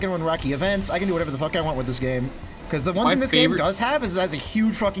tournaments, I can run wacky events, I can do whatever the fuck I want with this game. Because the one thing this game does have is it has a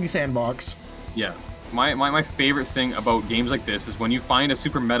huge fucking sandbox. Yeah. My favorite thing about games like this is when you find a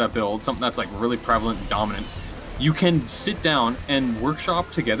super meta build, something that's like really prevalent and dominant, you can sit down and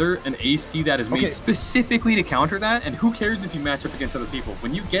workshop together an AC that is made specifically to counter that, and who cares if you match up against other people?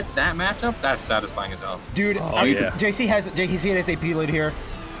 When you get that matchup, that's satisfying as hell. Dude, JC has AP lead here.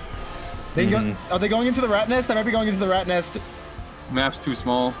 Are they going into the rat nest? They might be going into the rat nest. Map's too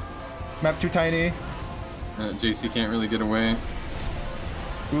small. Map too tiny. JC can't really get away.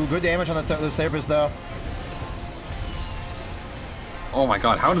 Ooh, good damage on those therapists, though. Oh my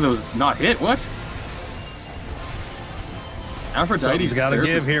god, how did those not hit? What? Aphrodite's got to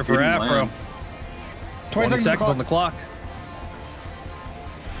give here for Afro. 20 seconds on the clock.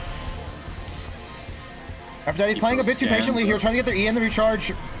 Aphrodite playing a bit too patiently here, trying to get their E in the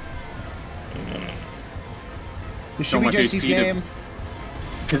recharge. This should be JC's game.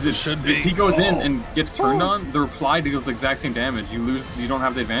 Because if he goes in and gets turned on, the reply deals the exact same damage. You lose. You don't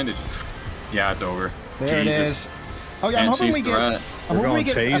have the advantage. Yeah, it's over. There it is. Oh yeah, I'm hoping we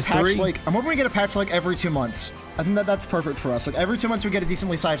get a patch like every 2 months. I think that's perfect for us. Like every 2 months we get a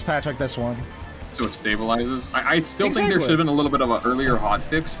decently sized patch like this one. So it stabilizes. I still think there should have been a little bit of an earlier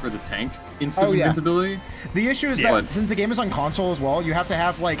hotfix for the tank invincibility. The issue is that since the game is on console as well, you have to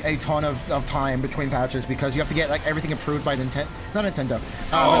have like a ton of time between patches because you have to get like everything approved by Nintendo, not Nintendo,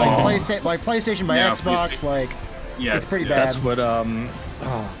 like PlayStation by Xbox. It's pretty bad. That's what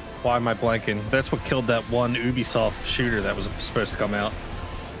why am I blanking? That's what killed that one Ubisoft shooter that was supposed to come out.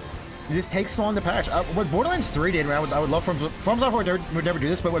 It just takes so long to patch. What Borderlands 3 did, I would love FromSoft would never do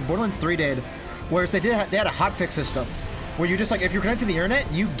this, but what Borderlands 3 did, whereas they had a hotfix system, where you just like if you're connected to the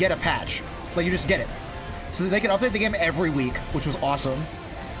internet, you get a patch, like you just get it, so that they could update the game every week, which was awesome.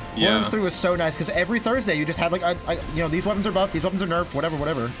 Borderlands 3 was so nice because every Thursday you just had like these weapons are buffed, these weapons are nerfed,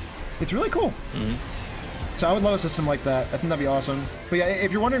 whatever. It's really cool. So I would love a system like that. I think that'd be awesome. But yeah,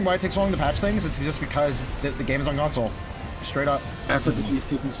 if you're wondering why it takes so long to patch things, it's just because the game is on console. Straight up. Aphrodite is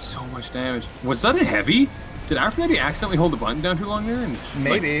taking so much damage. Was that a heavy? Did Aphrodite accidentally hold the button down too long there? And,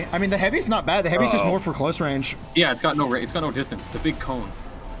 maybe. I mean, the heavy's not bad. The heavy's just more for close range. Yeah, it's got no distance. It's a big cone.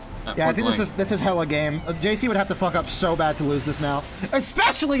 Yeah, I think this is hella game. JC would have to fuck up so bad to lose this now,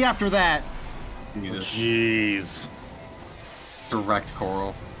 especially after that. Jesus. Jeez. Direct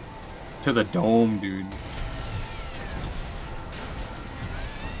coral to the dome, dude.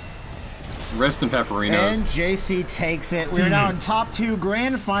 Rest in pepperinos. And JC takes it. We are now in top 2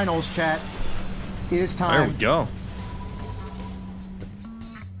 grand finals, chat. It is time. There we go.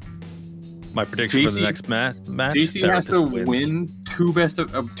 My prediction for the next match. JC has to win two best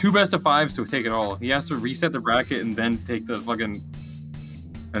of fives to take it all. He has to reset the bracket and then take the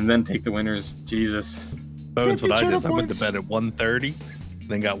winners. Jesus. Bones, what I did is I went to bed at 1:30,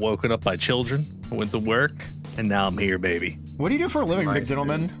 then got woken up by children, went to work, and now I'm here, baby. What do you do for a living, big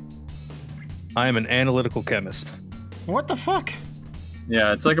gentleman? I am an analytical chemist. What the fuck?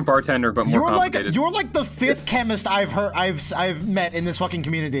 Yeah, it's like a bartender, but more complicated. You're like the 5th chemist I've met in this fucking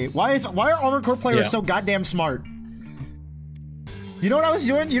community. Why are Armored Core players so goddamn smart? You know what I was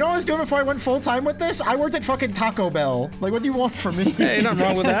doing? You know what I was doing before I went full time with this? I worked at fucking Taco Bell. Like, what do you want from me? Hey, nothing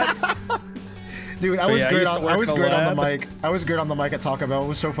wrong with that. Dude, I was great on the mic. I was great on the mic at Taco Bell. It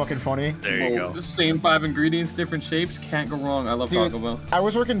was so fucking funny. There you go. The same 5 ingredients, different shapes. Can't go wrong. I love Taco Bell. I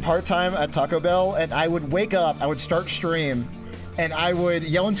was working part-time at Taco Bell, and I would wake up, I would start stream, and I would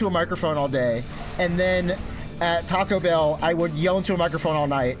yell into a microphone all day. And then at Taco Bell, I would yell into a microphone all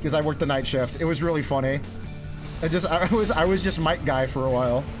night because I worked the night shift. It was really funny. I was just mic guy for a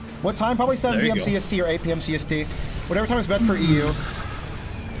while. What time? Probably 7 p.m. CST or 8 p.m. CST. Whatever time is best for EU.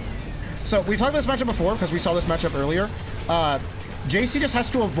 So we've talked about this matchup before because we saw this matchup earlier. JC just has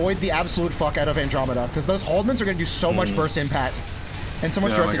to avoid the absolute fuck out of Andromida because those Holdmans are going to do so much burst impact and so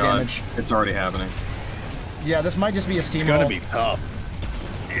much directed damage. It's already happening. Yeah, this might just be a steamroll. It's going to be tough.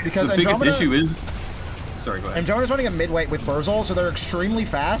 Because the biggest issue is... Sorry, go ahead. Andromida's running a midweight with Burzol, so they're extremely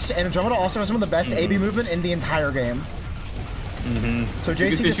fast, and Andromida also has some of the best AB movement in the entire game. So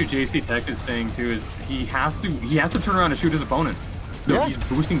JC the biggest issue JC Tech is saying too is he has to turn around and shoot his opponent. No, he's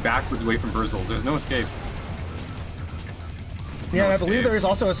boosting backwards away from Burzols. There's no escape. Yeah, and I believe there is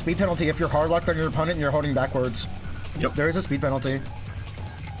also a speed penalty if you're hard locked on your opponent and you're holding backwards. Yep. There is a speed penalty.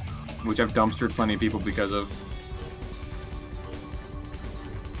 Which I've dumpstered plenty of people because of.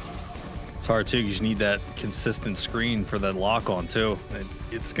 It's hard too, because you need that consistent screen for that lock on too.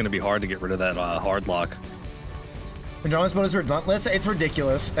 It's going to be hard to get rid of that hard lock. Andromida's mode is relentless. It's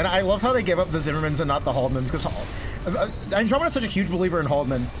ridiculous. And I love how they gave up the Zimmermans and not the Haldmans, because Andromida's such a huge believer in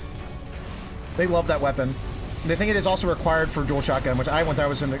Haldman. They love that weapon. They think it is also required for dual shotgun, which I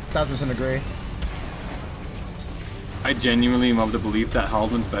 1000% agree. I genuinely am of the belief that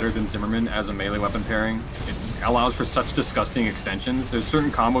Haldman's better than Zimmerman as a melee weapon pairing. It allows for such disgusting extensions. There's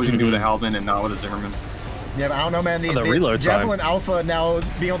certain combos you can do with a Haldman and not with a Zimmerman. Yeah, but I don't know, man. The Javelin Alpha now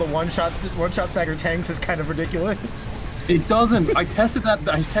being able to one-shot stagger tanks is kind of ridiculous. It doesn't. I tested that.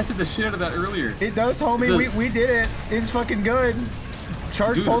 I tested the shit out of that earlier. It does, homie. We did it. It's fucking good.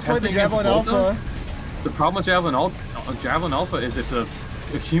 Charge pulse play the Javelin Alpha. The problem with Javelin Alpha is it's a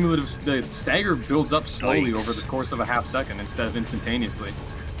cumulative. The stagger builds up slowly over the course of a half second instead of instantaneously.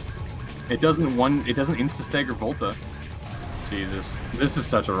 It doesn't insta stagger Volta. Jesus, this is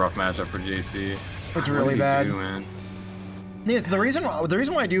such a rough matchup for JC. It's really bad. Yes, the reason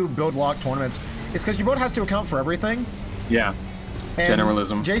why I do build lock tournaments is because your build has to account for everything. Yeah. And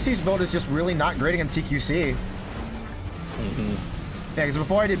generalism. JC's build is just really not great against CQC. Yeah, because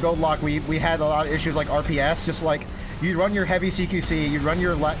before I did build lock, we had a lot of issues like RPS, just like you'd run your heavy CQC, you'd run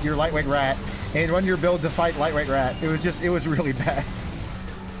your lightweight rat, and you'd run your build to fight lightweight rat. It was really bad.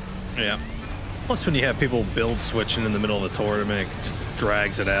 Yeah. Plus when you have people build switching in the middle of the tournament, it just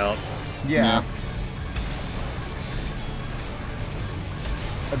drags it out. Yeah.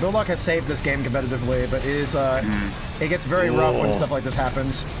 The build lock has saved this game competitively, but it is it gets very rough when stuff like this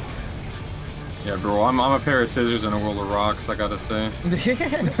happens. Yeah, bro, I'm a pair of scissors in a world of rocks, I gotta say.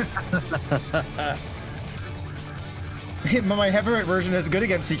 My heavyweight version is good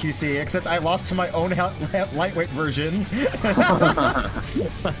against CQC, except I lost to my own lightweight version.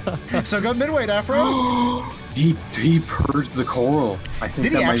 So go midweight, Afro. He purged the coral. I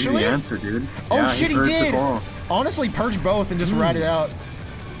think that might be the answer, dude. Oh yeah, shit, he did. Honestly, purge both and just ride it out.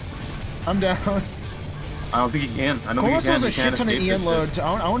 I'm down. I don't think he can. I don't think he can. Coral has a shit ton of EN loads.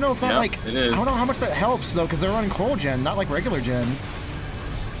 I don't know if that I don't know how much that helps though, because they're running Coral Gen, not like regular Gen.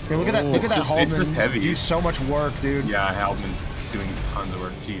 Here, look at that! Look at that Haldman do so much work, dude. Yeah, Haldman's doing tons of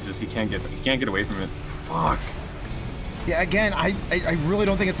work. Jesus, he can't get away from it. Fuck. Yeah, again, I really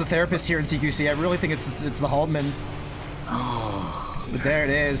don't think it's the therapist here in CQC. I really think it's the Haldeman. Oh, but there it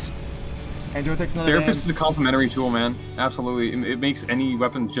is. Andrew takes another Therapist is a complementary tool, man. Absolutely. It makes any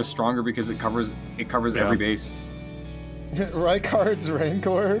weapon just stronger because it covers every base. Rykard's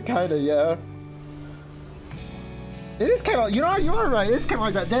Rancor, kinda, yeah. It is kind of, you know, you are right. It's kind of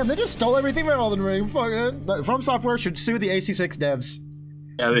like that. Damn, they just stole everything from Elden Ring. Fuck it. FromSoftware should sue the AC6 devs.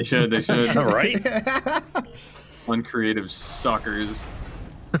 Yeah, they should. They should. Right? Uncreative suckers.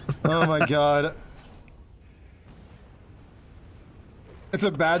 Oh my god. It's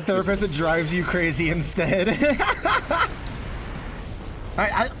a bad therapist. It drives you crazy instead.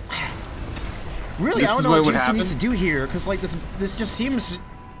 Really, I don't know what JC needs to do here, because like this just seems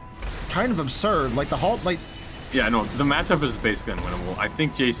kind of absurd. Like the halt, like. Yeah, no, the matchup is basically unwinnable. I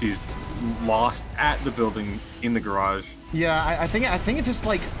think JC's lost at the building in the garage. Yeah, I think it's just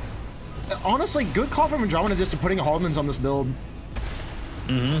like, honestly, good call from Andromida just to putting Haldeman's on this build.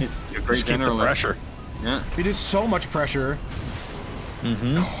 Mm-hmm. It's a great just keep the pressure. Yeah. It is so much pressure.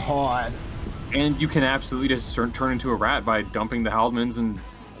 Mm-hmm. God. And you can absolutely just turn into a rat by dumping the Haldeman's and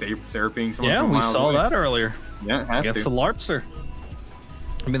therapying someone. Yeah, from we saw that earlier. Yeah, it has against to. the Lartster.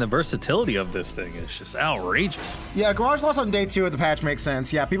 I mean, the versatility of this thing is just outrageous. Yeah, garage loss on day 2 of the patch makes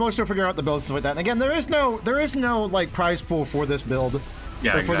sense. Yeah, people are still figuring out the builds and stuff like that. And again, there is no like prize pool for this build.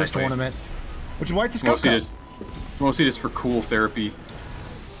 Yeah, or for this tournament, which is why it's a scope mostly just for cool therapy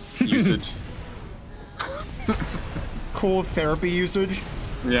usage. Cool therapy usage.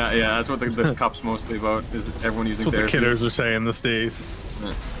 Yeah, that's what this cup's mostly about. Is everyone using therapy? That's what therapy. the kidders are saying these days.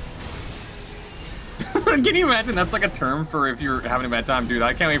 Yeah. Can you imagine that's like a term for if you're having a bad time, dude?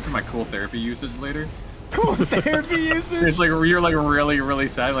 I can't wait for my cool therapy usage later. Cool therapy usage. It's like you're like really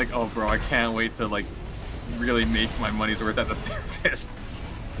sad. Like, oh, bro, I can't wait to like really make my money's worth at the therapist.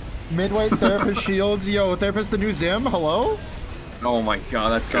 Midweight therapist shields, yo, therapist the new Zim. Hello. Oh my god,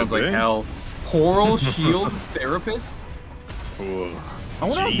 that sounds like hell. Oral shield therapist. Ooh. I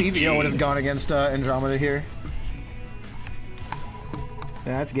wonder how BVO would have gone against Andromida here.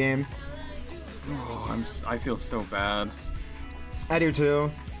 Yeah, that's game. Oh, I feel so bad. I do too.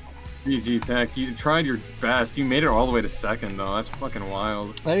 GG Tech, you tried your best. You made it all the way to second, though. That's fucking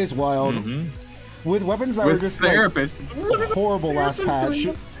wild. That is wild. Mm-hmm. With weapons that were just therapists. Like horrible last patch.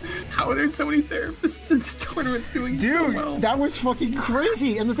 How are there so many therapists in this tournament doing so well? Dude, that was fucking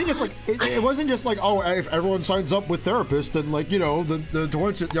crazy. And the thing is, like, it wasn't just like, oh, if everyone signs up with therapist, then like, you know, the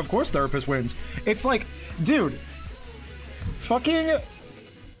tournament, of course, therapist wins. It's like, dude, fucking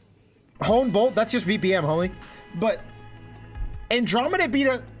Hone Bolt. That's just VPM, homie. But Andromida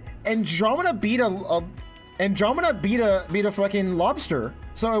beat a fucking lobster.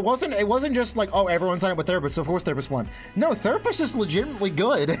 So it wasn't just like, oh, everyone signed up with therapist, so of course therapist won. No, therapist is legitimately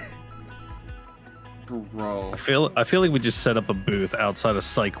good. Bro. I feel like we just set up a booth outside of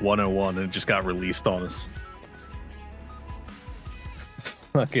Psych 101 and it just got released on us.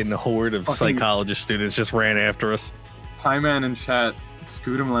 Fucking horde of psychologist students just ran after us. Hi man in chat.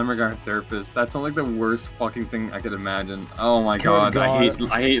 Scootum Lemmergar therapist. That's not like the worst fucking thing I could imagine. Oh my god.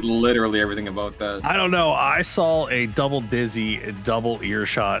 I hate literally everything about that. I don't know. I saw a double dizzy, double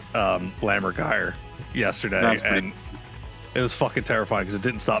earshot Lammergeier yesterday, and it was fucking terrifying because it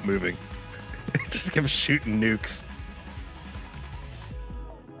didn't stop moving. It just kept shooting nukes.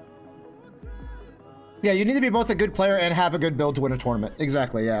 Yeah, you need to be both a good player and have a good build to win a tournament.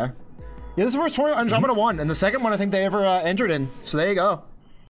 Exactly, yeah. Yeah, this is the first tournament Andromida won, and the second one I think they ever entered in. So there you go.